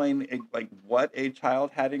explain like what a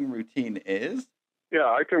child hatting routine is? Yeah,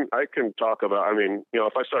 I can talk about. I mean,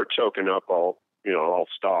 if I start choking up, I'll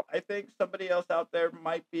stop. I think somebody else out there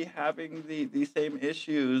might be having the same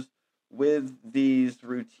issues with these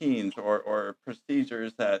routines or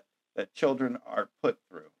procedures that children are put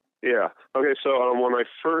through. Yeah. Okay. So when I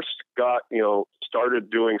first got,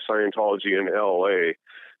 started doing Scientology in LA,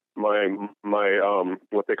 my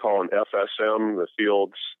what they call an FSM, the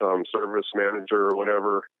field service manager or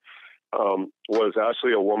whatever, was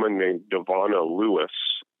actually a woman named Devonna Lewis.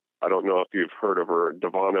 I don't know if you've heard of her.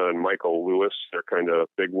 Devonna and Michael Lewis, they're kind of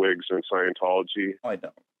bigwigs in Scientology. I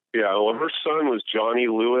don't. Yeah, well, her son was Johnny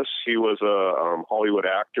Lewis. He was a Hollywood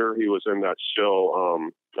actor. He was in that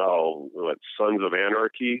show, Sons of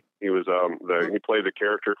Anarchy. He was he played the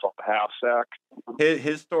character called Half Sack.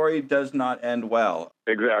 His story does not end well.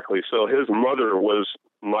 Exactly. So his mother was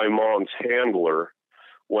my mom's handler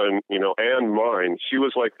when, and mine. She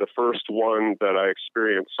was like the first one that I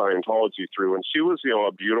experienced Scientology through. And she was,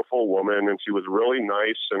 a beautiful woman, and she was really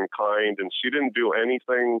nice and kind, and she didn't do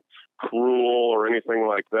anything cruel or anything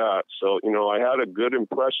like that. So, I had a good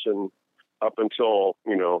impression up until,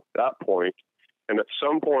 that point. And at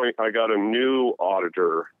some point, I got a new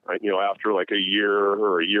auditor, after like a year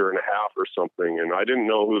or a year and a half or something. And I didn't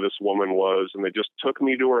know who this woman was. And they just took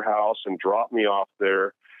me to her house and dropped me off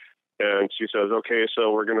there. And she says, okay,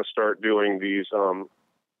 so we're going to start doing these,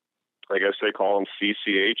 I guess they call them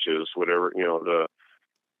CCHs, whatever,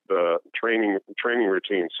 the training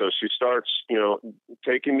routine. So she starts,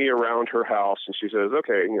 taking me around her house, and she says,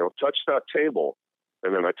 okay, touch that table.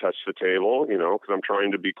 And then I touch the table, because I'm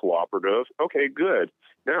trying to be cooperative. Okay, good.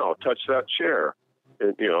 Now touch that chair.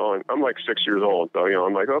 And, and I'm like 6 years old. So,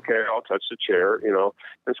 I'm like, okay, I'll touch the chair,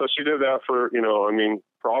 And so she did that for,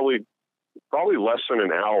 probably less than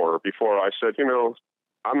an hour before I said,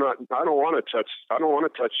 I don't want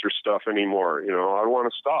to touch your stuff anymore. I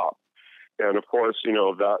want to stop. And of course,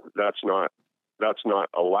 that's not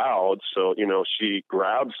allowed. So, she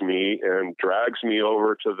grabs me and drags me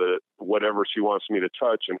over to the whatever she wants me to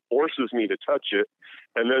touch and forces me to touch it,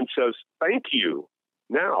 and then says, thank you.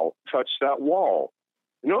 Now touch that wall.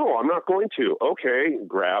 No, I'm not going to. Okay,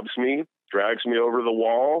 grabs me, drags me over the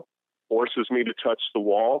wall, forces me to touch the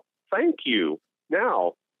wall. Thank you.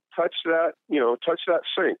 Now touch that, touch that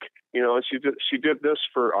sink, and she did this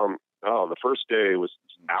for, the first day was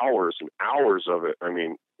hours and hours of it. I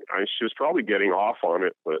mean, she was probably getting off on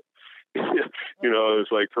it, but, it was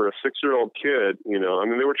like for a 6-year-old kid, I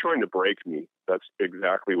mean, they were trying to break me. That's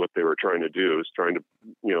exactly what they were trying to do, is trying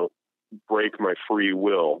to, break my free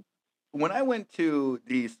will. When I went to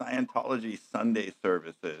the Scientology Sunday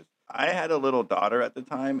services, I had a little daughter at the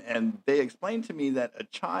time, and they explained to me that a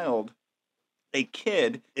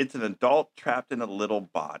kid, it's an adult trapped in a little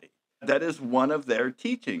body. That is one of their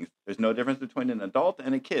teachings. There's no difference between an adult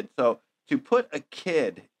and a kid. So to put a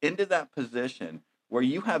kid into that position where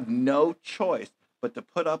you have no choice but to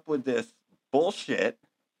put up with this bullshit,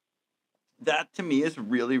 that to me is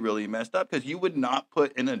really, really messed up, because you would not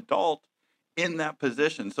put an adult in that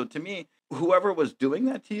position. So to me, whoever was doing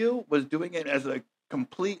that to you was doing it as a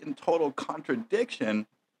complete and total contradiction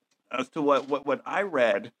as to what I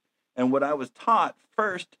read and what I was taught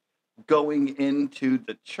first going into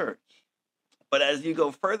the church. But as you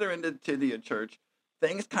go further into the church,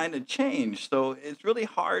 things kind of change. So it's really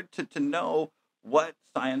hard to know what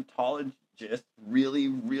Scientologists really,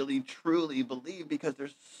 really, truly believe, because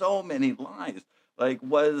there's so many lies. Like,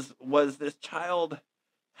 was this child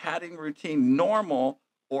having routine normal,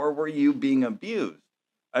 or were you being abused?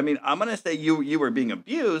 I mean, I'm going to say you were being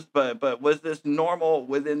abused, but was this normal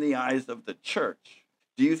within the eyes of the church?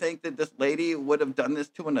 Do you think that this lady would have done this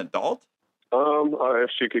to an adult? If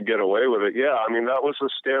she could get away with it, yeah. I mean, that was the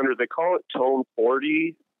standard. They call it Tone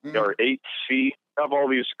 40 or 8C. Have all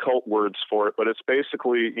these cult words for it, but it's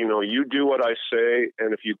basically, you do what I say,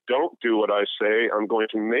 and if you don't do what I say, I'm going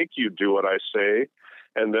to make you do what I say,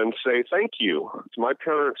 and then say thank you. My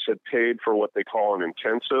parents had paid for what they call an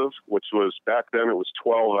intensive, which was, back then it was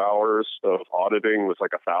 12 hours of auditing with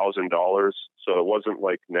like $1,000. So it wasn't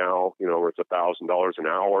like now, where it's $1,000 an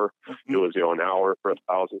hour. It was, an hour for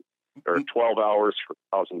 $1,000. Or 12 hours for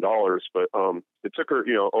 $1,000, but it took her,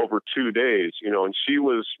 over 2 days, and she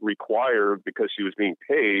was required, because she was being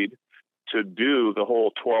paid, to do the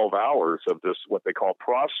whole 12 hours of this, what they call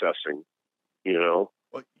processing, Well,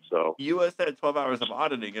 so. You said 12 hours of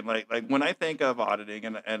auditing, and like when I think of auditing,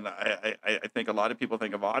 and I think a lot of people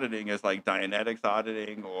think of auditing as like Dianetics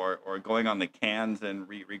auditing, or going on the cans and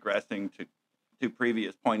regressing to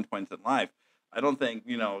previous points in life. I don't think,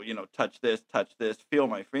 touch this, feel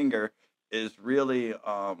my finger is really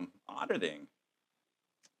auditing.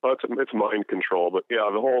 Well, it's mind control, but yeah,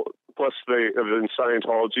 plus in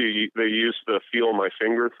Scientology, they use the feel my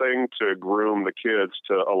finger thing to groom the kids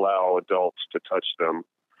to allow adults to touch them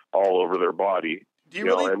all over their body. Do you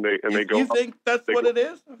really? You think that's what it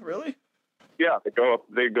is? Really? Yeah, they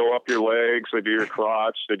go up your legs, they do your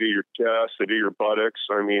crotch, they do your chest, they do your buttocks.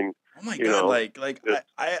 I mean, oh my God,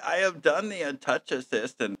 I have done the touch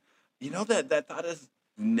assist, and that thought has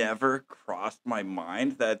never crossed my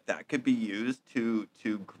mind that could be used to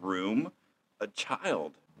groom a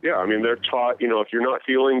child. Yeah, I mean, they're taught, if you're not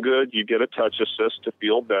feeling good, you get a touch assist to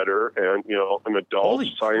feel better, and an adult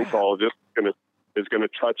Scientologist is going to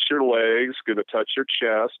touch your legs, going to touch your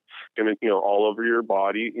chest, going to, all over your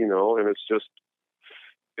body, and it's just,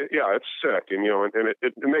 yeah, it's sick. And, and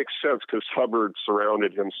it makes sense, because Hubbard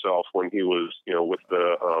surrounded himself when he was, with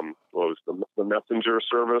the messenger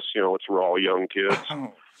service, which were all young kids.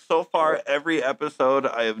 So far, every episode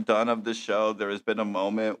I have done of the show, there has been a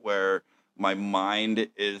moment where my mind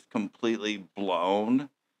is completely blown.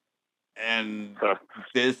 And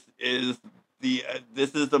this is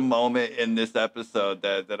the moment in this episode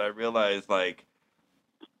that I realized, like,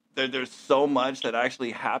 there's so much that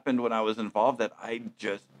actually happened when I was involved that I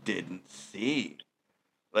just didn't see.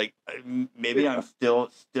 Like, maybe I'm still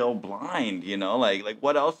blind, like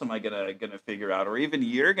what else am I gonna figure out, or even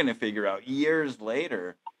you're gonna figure out years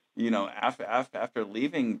later, after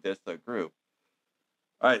leaving this group.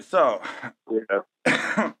 All right, so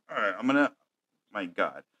all right, my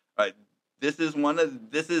God, all right. This is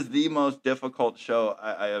the most difficult show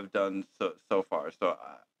I have done so far. So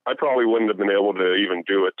I probably wouldn't have been able to even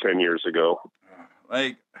do it 10 years ago.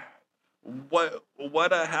 Like,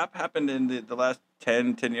 what happened in the last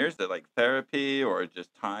 10 years? Is it like therapy, or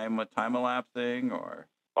just time elapsing, or?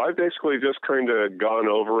 I've basically just kind of gone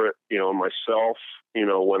over it, myself,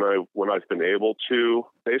 when I've been able to.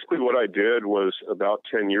 Basically what I did was, about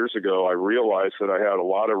 10 years ago, I realized that I had a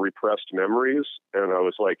lot of repressed memories, and I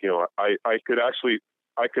was like, I could actually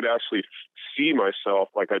see myself,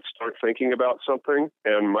 like I'd start thinking about something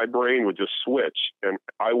and my brain would just switch, and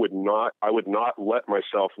I would not let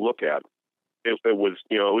myself look at it. it was,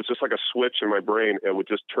 it was just like a switch in my brain. It would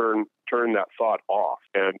just turn that thought off.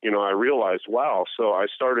 And, I realized, wow. So I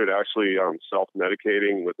started actually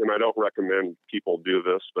self-medicating with, and I don't recommend people do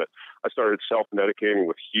this, but I started self-medicating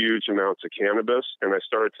with huge amounts of cannabis. And I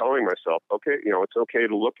started telling myself, okay, it's okay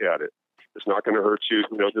to look at it. It's not going to hurt you.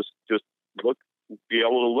 Just be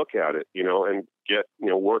able to look at it, and get,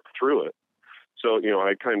 work through it. So,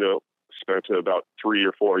 I kind of spent about 3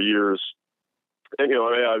 or 4 years, and,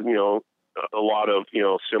 I had, a lot of,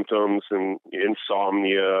 symptoms and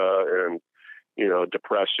insomnia and,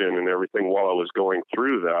 depression and everything while I was going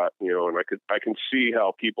through that, and I can see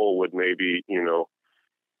how people would maybe,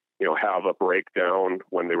 have a breakdown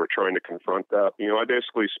when they were trying to confront that. I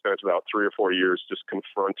basically spent about 3 or 4 years just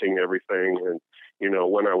confronting everything. And,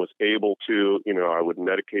 when I was able to, I would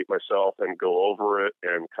medicate myself and go over it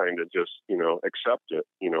and kind of just, accept it.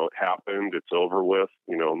 It happened, it's over with,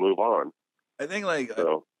 move on. I think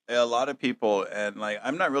a lot of people, and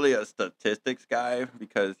I'm not really a statistics guy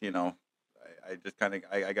because, I just kind of,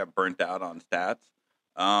 I got burnt out on stats.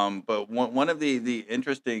 But one of the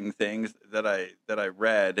interesting things that I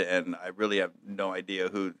read, and I really have no idea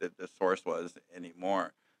who the source was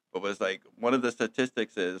anymore, but was one of the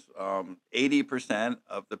statistics is 80%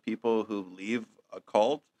 of the people who leave a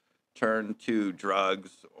cult turn to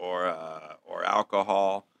drugs or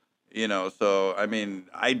alcohol. So I mean,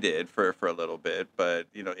 I did for a little bit, but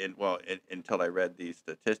until I read the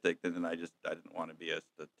statistic, and then I didn't want to be a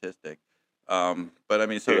statistic. But I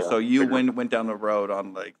mean, so you went down the road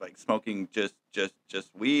on like smoking just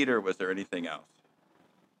weed, or was there anything else?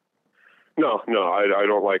 No, I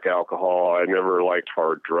don't like alcohol. I never liked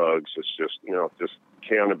hard drugs. It's just, just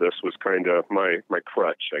cannabis was kind of my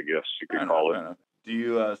crutch, I guess you could call it. Do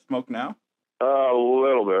you smoke now? A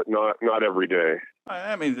little bit, not every day.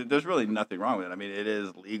 I mean, there's really nothing wrong with it. I mean, it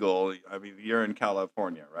is legal. I mean, you're in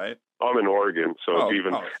California, right? I'm in Oregon, so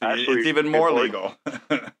it's even more legal.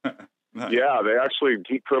 Yeah, they actually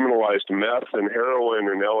decriminalized meth and heroin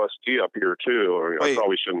and LSD up here too. I mean, I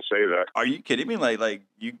probably shouldn't say that. Are you kidding me? Like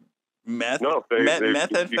you meth? No,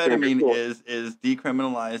 methamphetamine is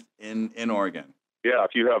decriminalized in Oregon. Yeah,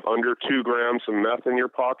 if you have under 2 grams of meth in your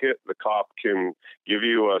pocket, the cop can give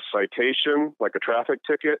you a citation, like a traffic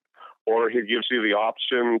ticket, or he gives you the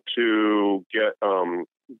option to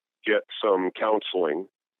get some counseling.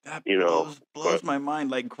 That blows my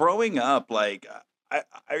mind. Like growing up, I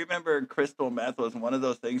remember crystal meth was one of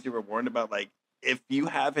those things you were warned about. Like if you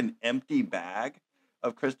have an empty bag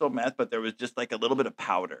of crystal meth, but there was just like a little bit of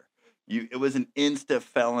powder, it was an insta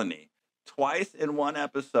felony. Twice in one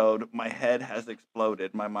episode, my head has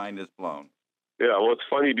exploded. My mind is blown. Yeah, well, it's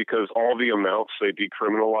funny because all the amounts they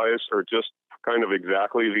decriminalize are just kind of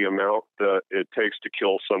exactly the amount that it takes to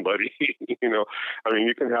kill somebody. I mean,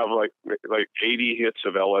 you can have like 80 hits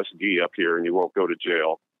of LSD up here and you won't go to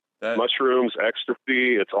jail. Mushrooms,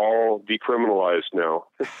 ecstasy, it's all decriminalized now.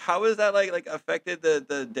 How is that like affected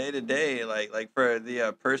the day to day, like for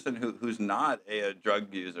the person who's not a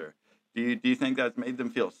drug user? Do you think that's made them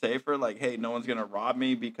feel safer? Like, hey, no one's gonna rob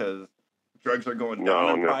me because drugs are going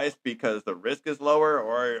down in price because the risk is lower,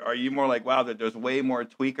 or are you more like, wow, that there's way more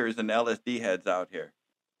tweakers and LSD heads out here?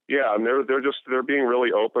 Yeah, and they're being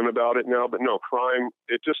really open about it now. But no, crime,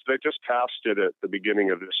 they just passed it at the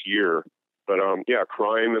beginning of this year. But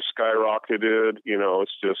crime has skyrocketed.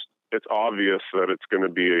 It's obvious that it's going to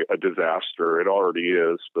be a disaster. It already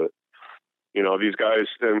is. But these guys,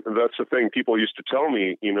 and that's the thing people used to tell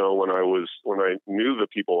me. When I knew the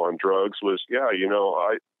people on drugs was,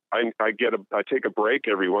 I take a break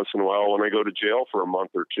every once in a while when I go to jail for a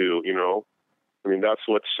month or two. I mean, that's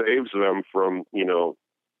what saves them from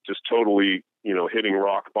just totally hitting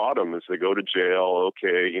rock bottom as they go to jail.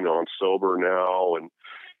 Okay, I'm sober now and.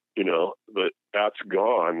 But that's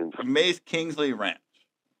gone. Mace Kingsley Ranch.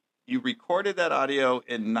 You recorded that audio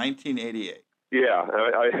in 1988. Yeah,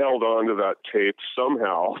 I held on to that tape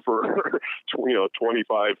somehow for,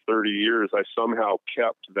 25, 30 years. I somehow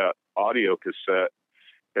kept that audio cassette.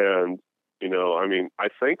 And, I mean, I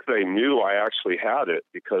think they knew I actually had it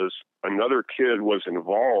because another kid was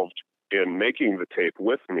involved in making the tape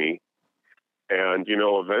with me. And,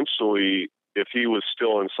 eventually, if he was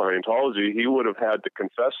still in Scientology, he would have had to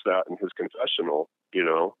confess that in his confessional,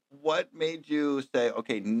 What made you say,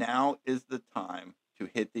 okay, now is the time to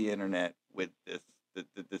hit the internet with this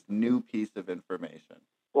new piece of information?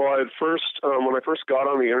 Well, when I first got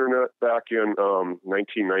on the internet back in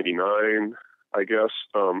 1999, I guess.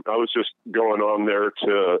 I was just going on there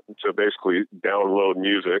to basically download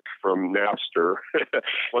music from Napster.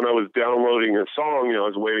 When I was downloading a song, I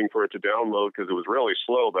was waiting for it to download because it was really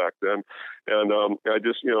slow back then. And I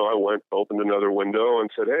just, I went, opened another window and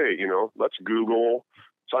said, hey, let's Google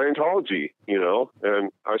Scientology, and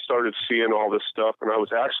I started seeing all this stuff, and I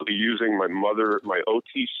was actually using my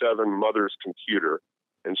OT7 mother's computer,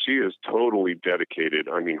 and she is totally dedicated.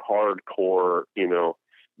 I mean, hardcore,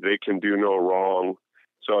 they can do no wrong.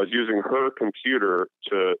 So I was using her computer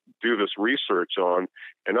to do this research on,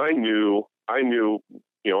 and I knew,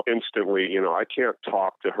 instantly, I can't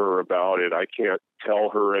talk to her about it. I can't tell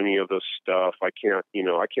her any of this stuff. I can't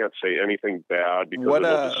say anything bad because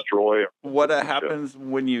it'll destroy. What happens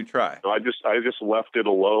when you try? I just left it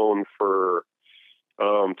alone for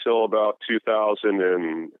till about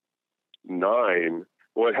 2009.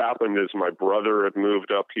 What happened is my brother had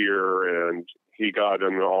moved up here and he got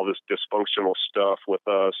into all this dysfunctional stuff with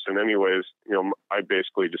us. And anyways, I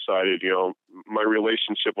basically decided, my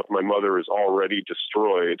relationship with my mother is already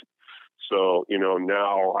destroyed. So,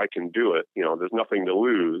 now I can do it. There's nothing to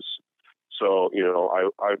lose. So,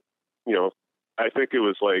 I think it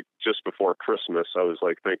was like just before Christmas, I was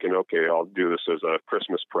like thinking, okay, I'll do this as a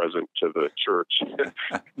Christmas present to the church.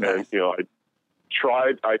 Nice. And,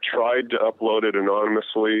 I tried to upload it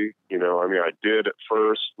anonymously. I did at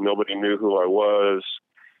first. Nobody knew who I was.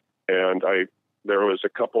 And there was a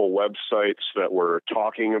couple websites that were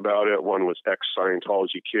talking about it. One was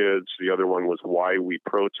Ex-Scientology Kids. The other one was Why We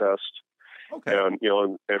Protest. Okay. And,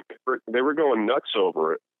 and they were going nuts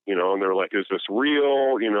over it, and they're like, is this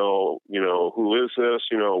real? Who is this?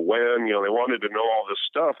 When? They wanted to know all this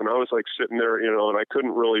stuff. And I was like sitting there, and I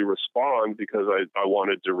couldn't really respond because I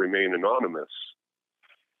wanted to remain anonymous.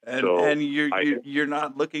 And you're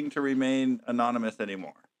not looking to remain anonymous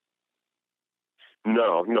anymore.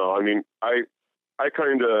 No. I mean, I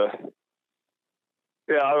kind of,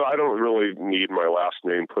 I don't really need my last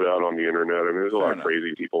name put out on the internet. I mean, there's a lot of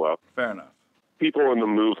crazy people out there. Fair enough. People in the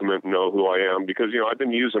movement know who I am because, I've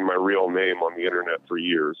been using my real name on the internet for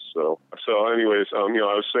years. So anyways, I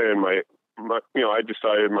was saying I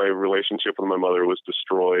decided my relationship with my mother was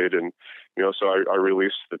destroyed, and so I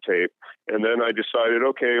released the tape, and then I decided,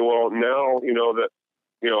 okay, well now that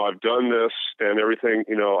I've done this and everything,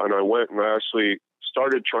 and I went and I actually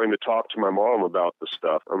started trying to talk to my mom about the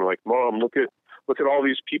stuff. I'm like, Mom, look at all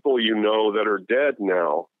these people that are dead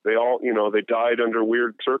now. They all they died under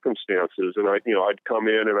weird circumstances, and I'd come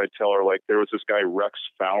in and I'd tell her, like, there was this guy Rex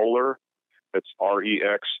Fowler. That's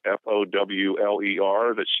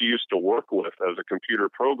REXFOWLER that she used to work with as a computer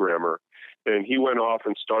programmer. And he went off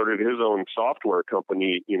and started his own software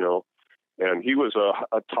company, and he was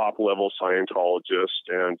a top level Scientologist.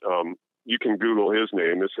 And you can Google his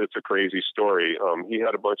name. It's a crazy story. He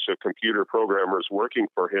had a bunch of computer programmers working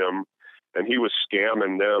for him, and he was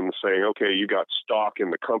scamming them saying, okay, you got stock in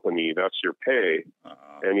the company. That's your pay.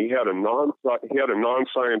 And he had a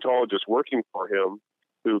non-Scientologist working for him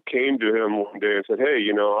who came to him one day and said, hey,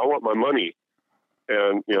 I want my money.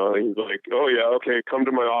 And, he's like, oh, yeah, okay, come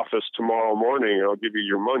to my office tomorrow morning and I'll give you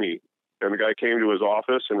your money. And the guy came to his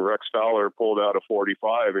office and Rex Fowler pulled out a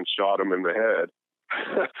 .45 and shot him in the head.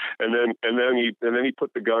 and then he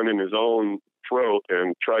put the gun in his own throat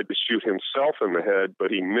and tried to shoot himself in the head,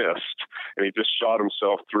 but he missed. And he just shot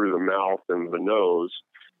himself through the mouth and the nose.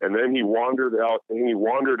 And then he wandered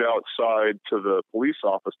outside to the police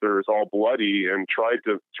officers all bloody and tried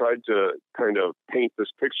to kind of paint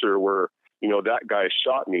this picture where, that guy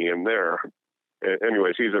shot me in there.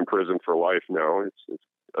 Anyways, he's in prison for life now. It's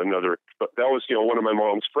another, but that was, one of my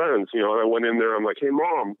mom's friends, and I went in there. I'm like, hey,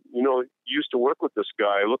 Mom, you used to work with this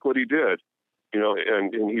guy. Look what he did.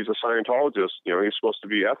 And he's a Scientologist, he's supposed to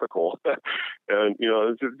be ethical. And,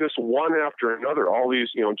 just one after another, all these,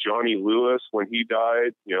 Johnny Lewis, when he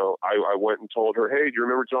died, I went and told her, hey, do you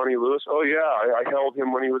remember Johnny Lewis? Oh, yeah, I held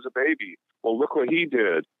him when he was a baby. Well, look what he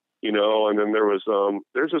did, and then there was,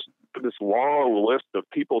 there's this long list of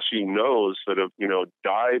people she knows that have,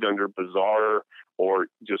 died under bizarre or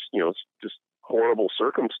just horrible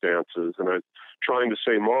circumstances. And I'm trying to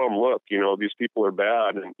say, Mom, look, these people are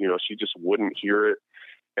bad. And, she just wouldn't hear it.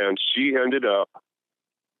 And she ended up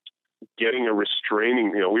getting a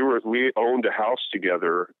restraining, we owned a house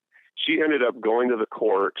together. She ended up going to the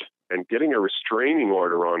court and getting a restraining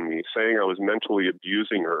order on me saying I was mentally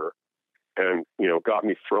abusing her and, got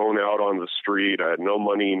me thrown out on the street. I had no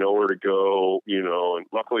money, nowhere to go, and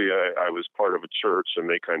luckily I was part of a church and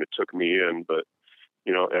they kind of took me in, but,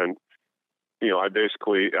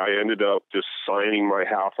 I ended up just signing my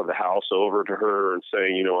half of the house over to her and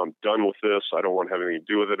saying, I'm done with this. I don't want to have anything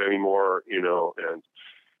to do with it anymore, and,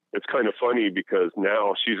 it's kind of funny because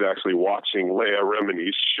now she's actually watching Leah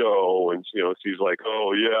Remini's show, and she's like,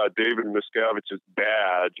 "Oh yeah, David Miscavige is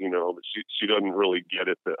bad," but she doesn't really get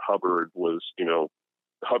it that Hubbard was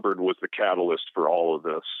the catalyst for all of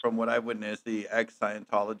this. From what I've witnessed, the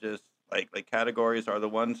ex-Scientologists, like categories, are the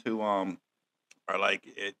ones who are like,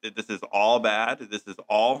 this is all bad, this is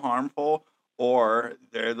all harmful, or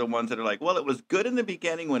they're the ones that are like, well, it was good in the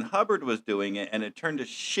beginning when Hubbard was doing it, and it turned to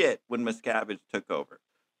shit when Miscavige took over.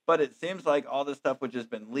 But it seems like all the stuff which has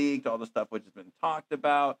been leaked, all the stuff which has been talked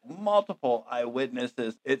about, multiple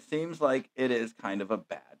eyewitnesses, it seems like it is kind of a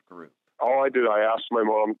bad group. All I did, I asked my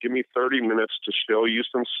mom, give me 30 minutes to show you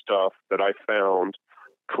some stuff that I found,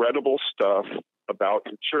 credible stuff about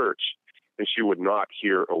the church. And she would not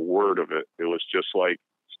hear a word of it. It was just like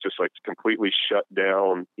completely shut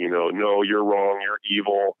down. No, you're wrong, you're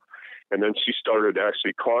evil. And then she started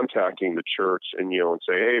actually contacting the church and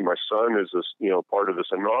say, hey, my son is this part of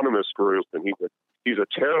this anonymous group, and he's a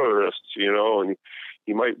terrorist, and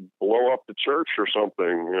he might blow up the church or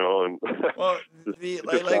something, And well,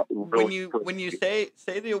 when you say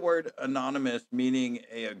the word anonymous, meaning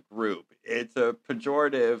a group, it's a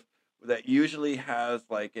pejorative that usually has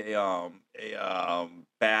like a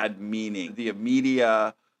bad meaning. The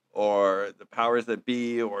media or the powers that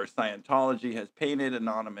be or Scientology has painted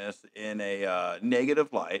anonymous in a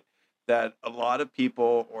negative light that a lot of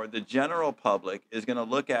people or the general public is going to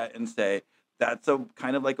look at and say, that's a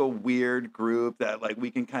kind of like a weird group that like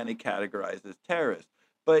we can kind of categorize as terrorists.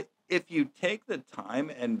 But if you take the time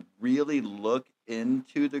and really look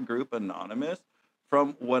into the group Anonymous,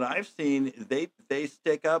 from what I've seen, they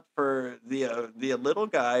stick up for the little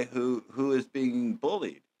guy who is being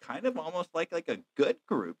bullied, kind of almost like a good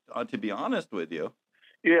group, to be honest with you.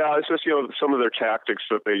 Yeah, it's just some of their tactics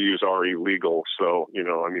that they use are illegal. So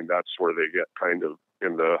that's where they get kind of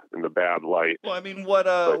in the bad light. Well, I mean, what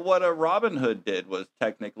a Robin Hood did was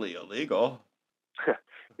technically illegal.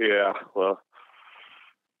 Yeah, well.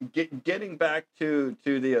 Getting back to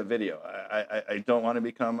the video, I don't want to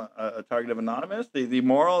become a target of Anonymous. The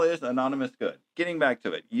moral is Anonymous good. Getting back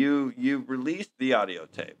to it, you released the audio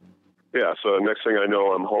tape. Yeah, so next thing I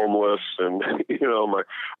know, I'm homeless, and I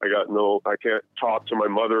can't talk to my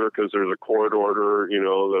mother because there's a court order,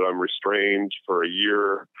 that I'm restrained for a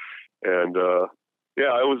year, and it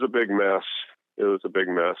was a big mess. It was a big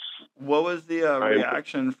mess. What was the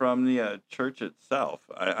reaction from the church itself?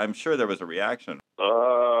 I'm sure there was a reaction.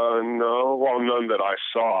 No, well, none that I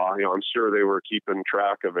saw. I'm sure they were keeping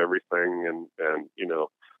track of everything, and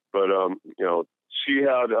but she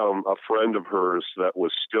had a friend of hers that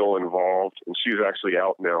was still involved, and she's actually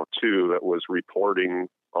out now too. That was reporting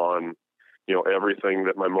on everything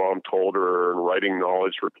that my mom told her and writing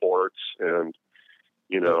knowledge reports and.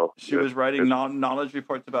 She was writing knowledge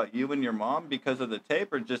reports about you and your mom because of the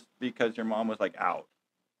tape, or just because your mom was like out?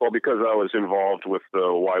 Well, because I was involved with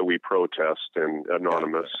the Why We Protest and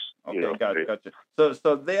Anonymous. Okay, gotcha.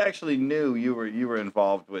 So they actually knew you were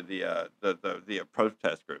involved with the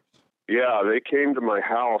protest groups. Yeah, they came to my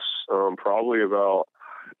house probably about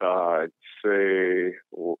I'd say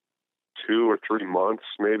 2 or 3 months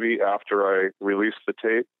maybe after I released the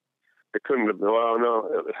tape. It couldn't have been,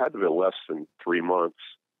 it had to have been less than 3 months.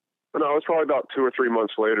 But no, it was probably about 2 or 3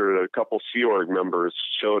 months later that a couple Sea Org members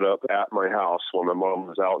showed up at my house while my mom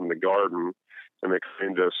was out in the garden, and they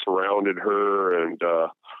kind of surrounded her, and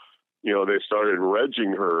they started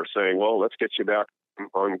regging her, saying, "Well, let's get you back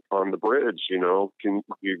on the bridge. Can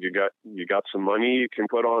you got some money you can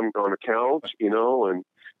put on account? And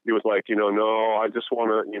he was like, no, I just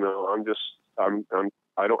want to,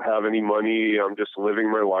 I don't have any money. I'm just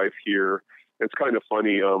living my life here. It's kind of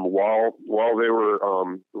funny. While they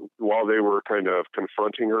were kind of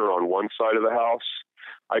confronting her on one side of the house,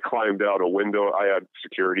 I climbed out a window. I had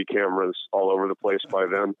security cameras all over the place by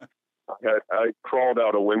then. I crawled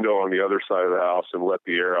out a window on the other side of the house and let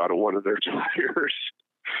the air out of one of their tires.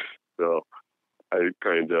 So I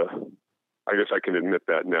guess I can admit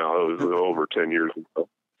that now. It was over 10 years ago.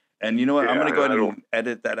 And you know what? Yeah, I'm going to go ahead and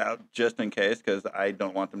edit that out just in case, because I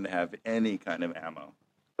don't want them to have any kind of ammo.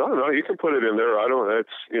 No, you can put it in there. I don't. It's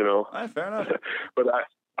All right, fair enough. But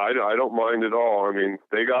I don't mind at all. I mean,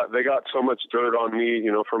 they got so much dirt on me,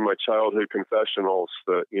 from my childhood confessionals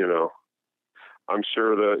that I'm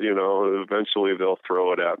sure that eventually they'll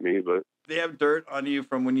throw it at me. But they have dirt on you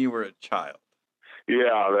from when you were a child.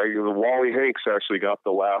 Yeah, the Wally Hanks actually got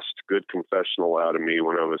the last good confessional out of me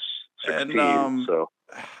when I was 16. And, so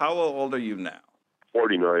how old are you now?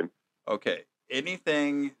 49. Okay.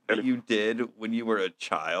 Anything that you did when you were a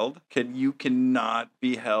child, you cannot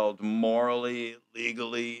be held morally,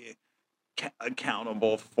 legally,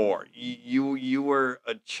 accountable for. You were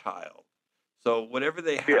a child. So whatever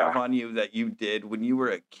they have on you that you did when you were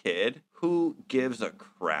a kid, who gives a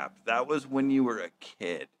crap? That was when you were a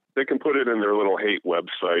kid. They can put it in their little hate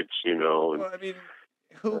websites, you know. Well, I mean,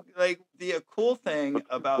 who like the cool thing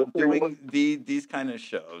about doing these kind of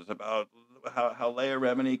shows about how Leia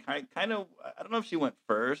Remini kind of, I don't know if she went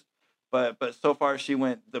first, but so far she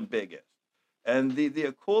went the biggest. And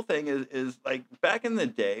the cool thing is like back in the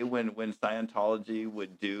day when Scientology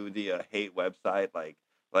would do the hate website, like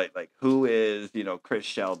who is, you know, Chris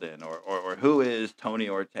Sheldon or who is Tony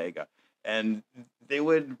Ortega, and they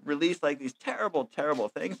would release like these terrible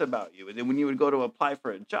things about you, and then when you would go to apply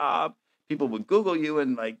for a job, people would Google you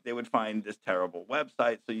and like they would find this terrible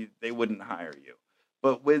website, so they wouldn't hire you.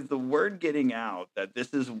 But with the word getting out that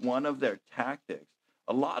this is one of their tactics,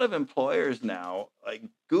 a lot of employers now like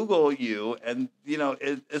Google you, and you know,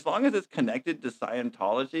 as long as it's connected to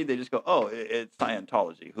Scientology, they just go, "Oh, it's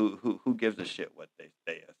Scientology. Who gives a shit what they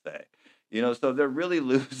say?" You know, so they're really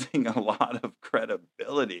losing a lot of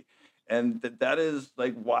credibility, and that is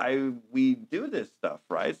like why we do this stuff,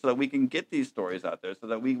 right? So that we can get these stories out there, so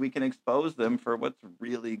that we can expose them for what's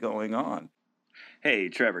really going on. Hey,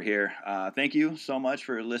 Trevor here. Thank you so much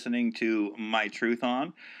for listening to My Truth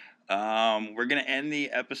On. We're going to end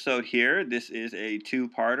the episode here. This is a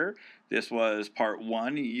two-parter. This was part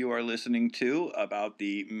 1 you are listening to about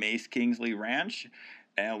the Mace Kingsley Ranch,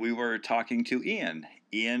 and we were talking to Ian.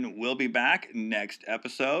 Ian will be back next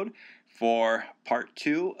episode for part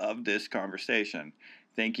 2 of this conversation.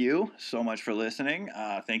 Thank you so much for listening.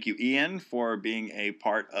 Thank you, Ian, for being a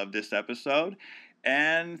part of this episode.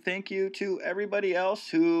 And thank you to everybody else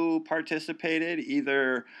who participated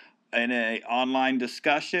either in an online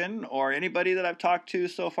discussion or anybody that I've talked to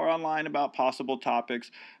so far online about possible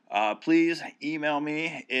topics. Please email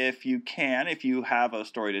me if you can, if you have a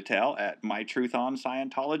story to tell, at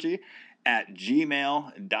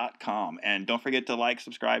mytruthonscientology@gmail.com. And don't forget to like,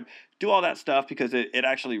 subscribe, do all that stuff because it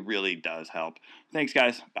actually really does help. Thanks,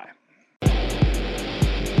 guys. Bye.